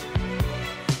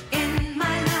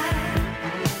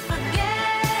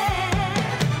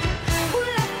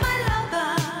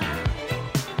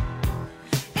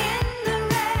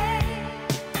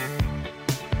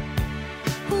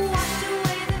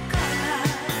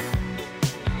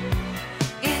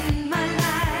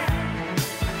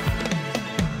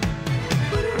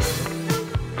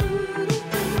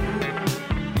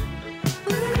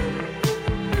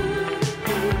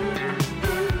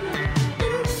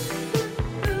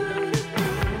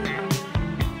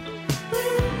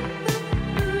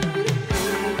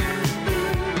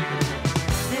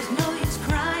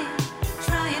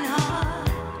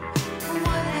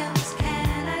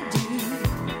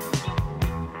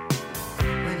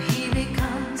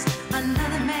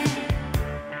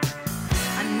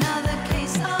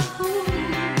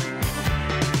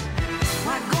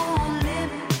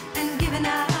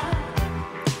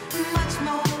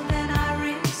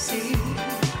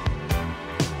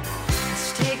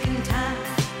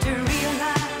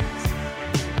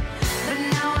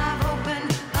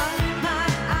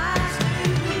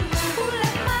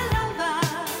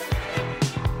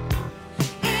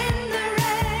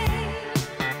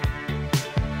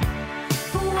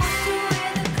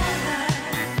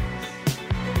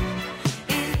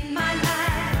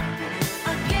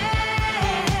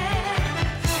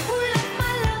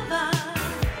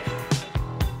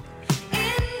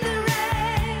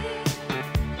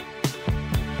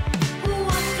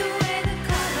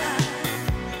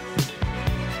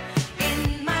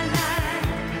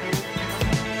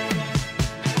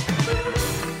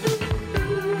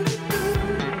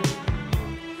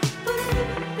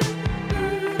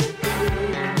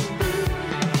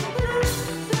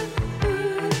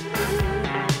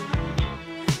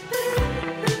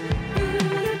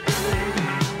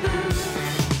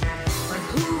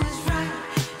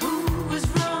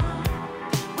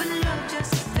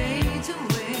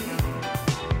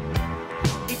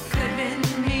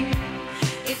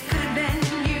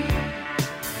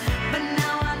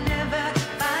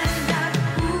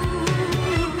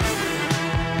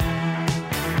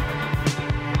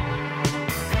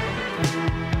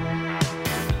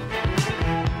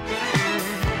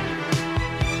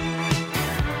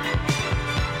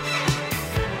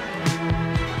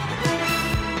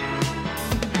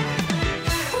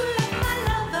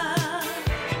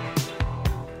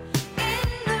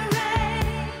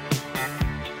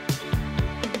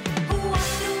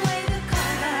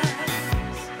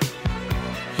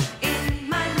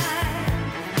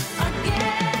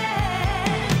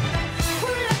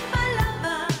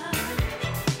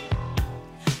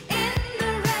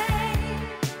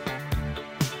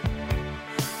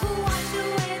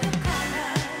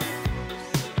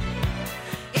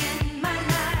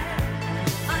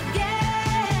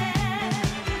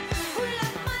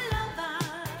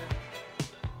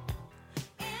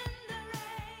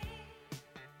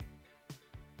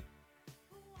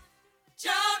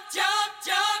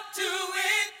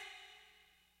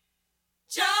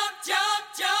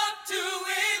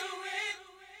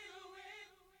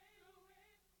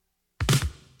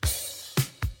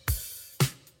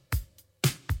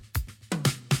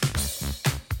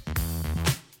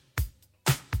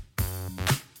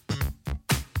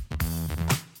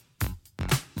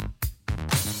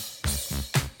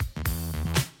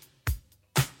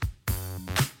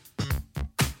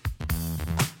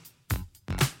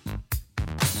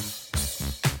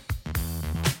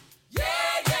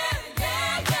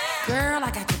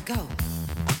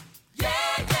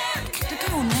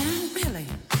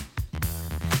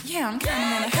Yeah, I'm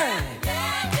kind of in a hurry.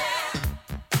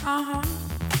 Uh-huh.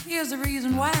 Here's the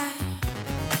reason why.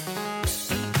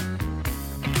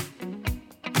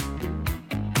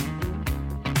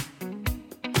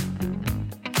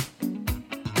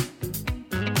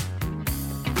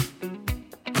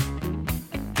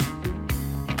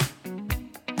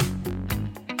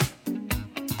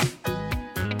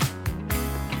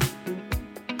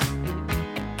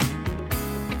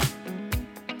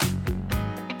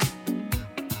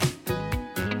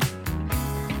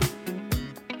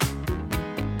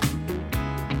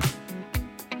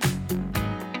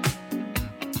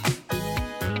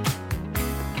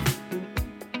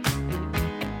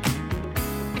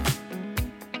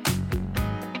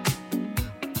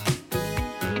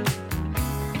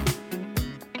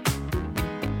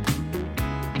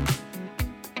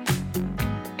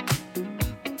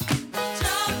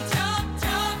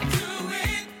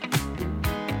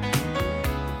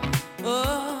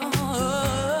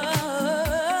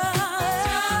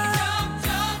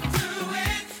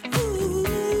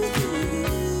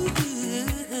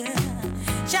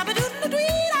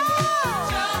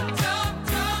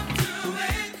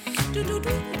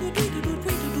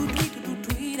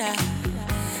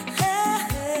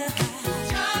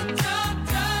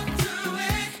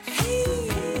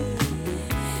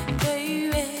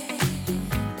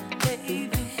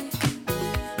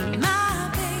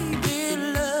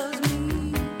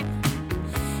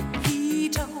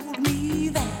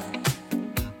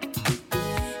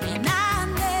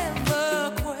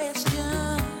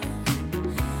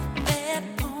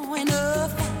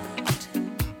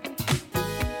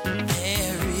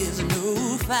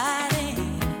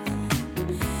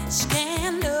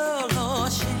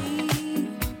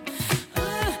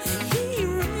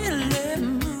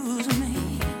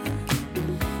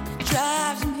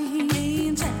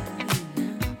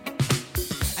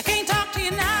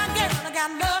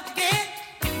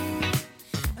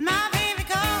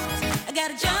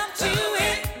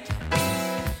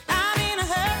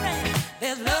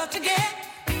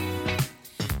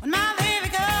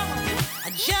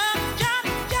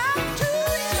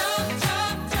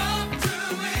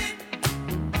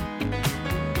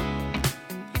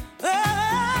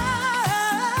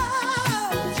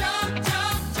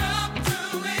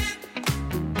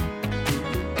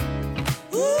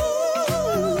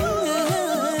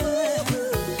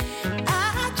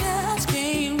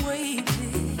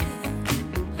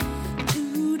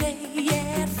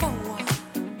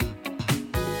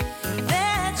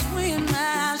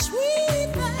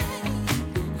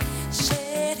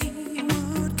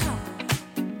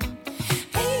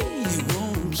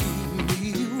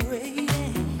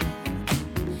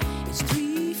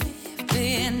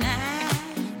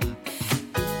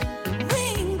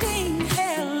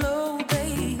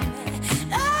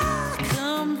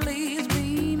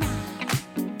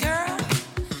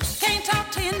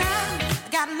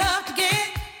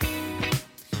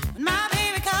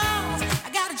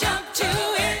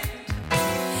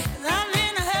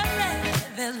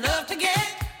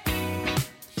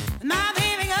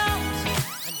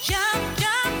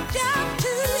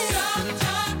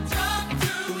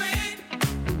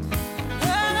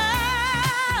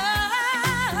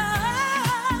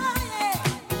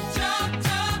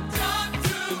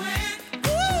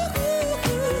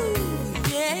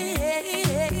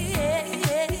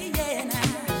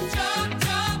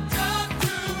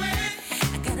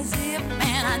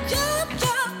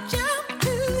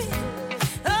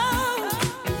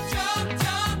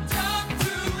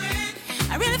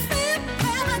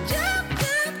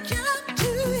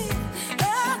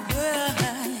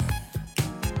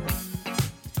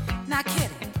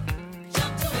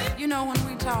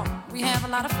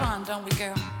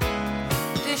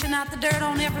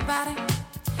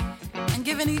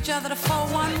 Each other the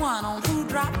 411 on who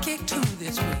drop kick 2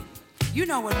 this week. You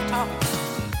know what we're talking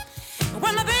about.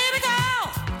 When my baby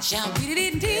calls, jump it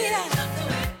in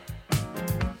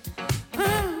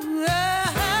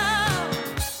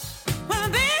when my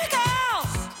baby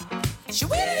calls, she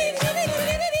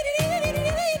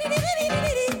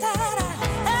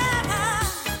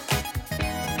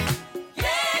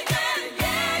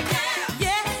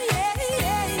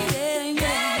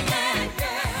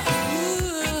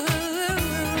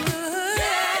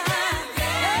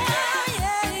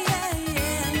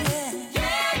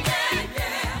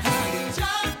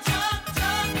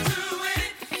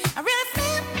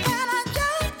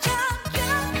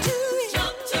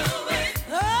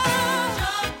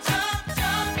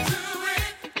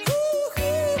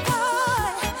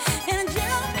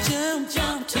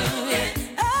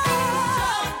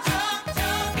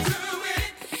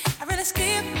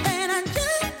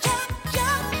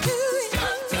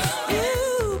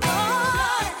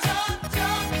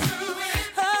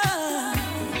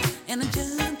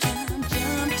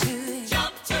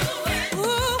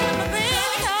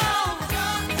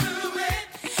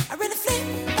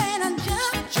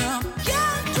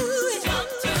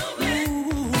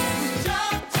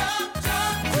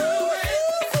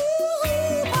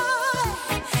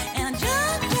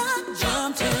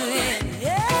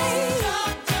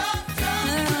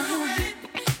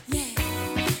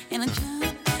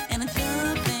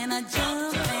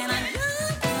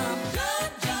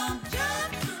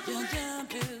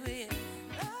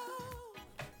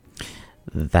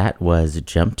That was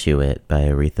Jump to It by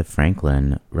Aretha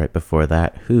Franklin. Right before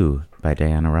that, Who by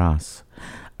Diana Ross.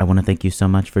 I want to thank you so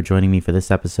much for joining me for this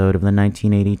episode of the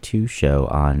 1982 show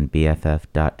on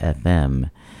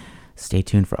BFF.FM. Stay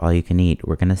tuned for All You Can Eat.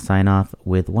 We're going to sign off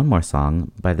with one more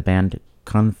song by the band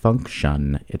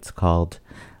Confunction. It's called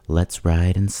Let's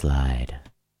Ride and Slide.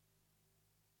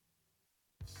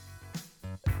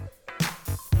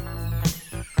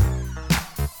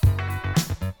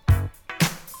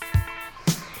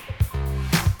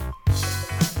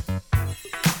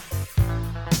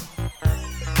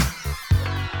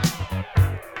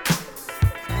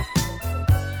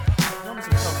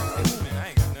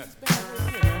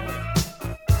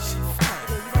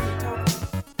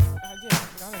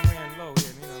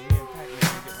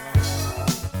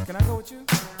 Can I go with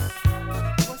you?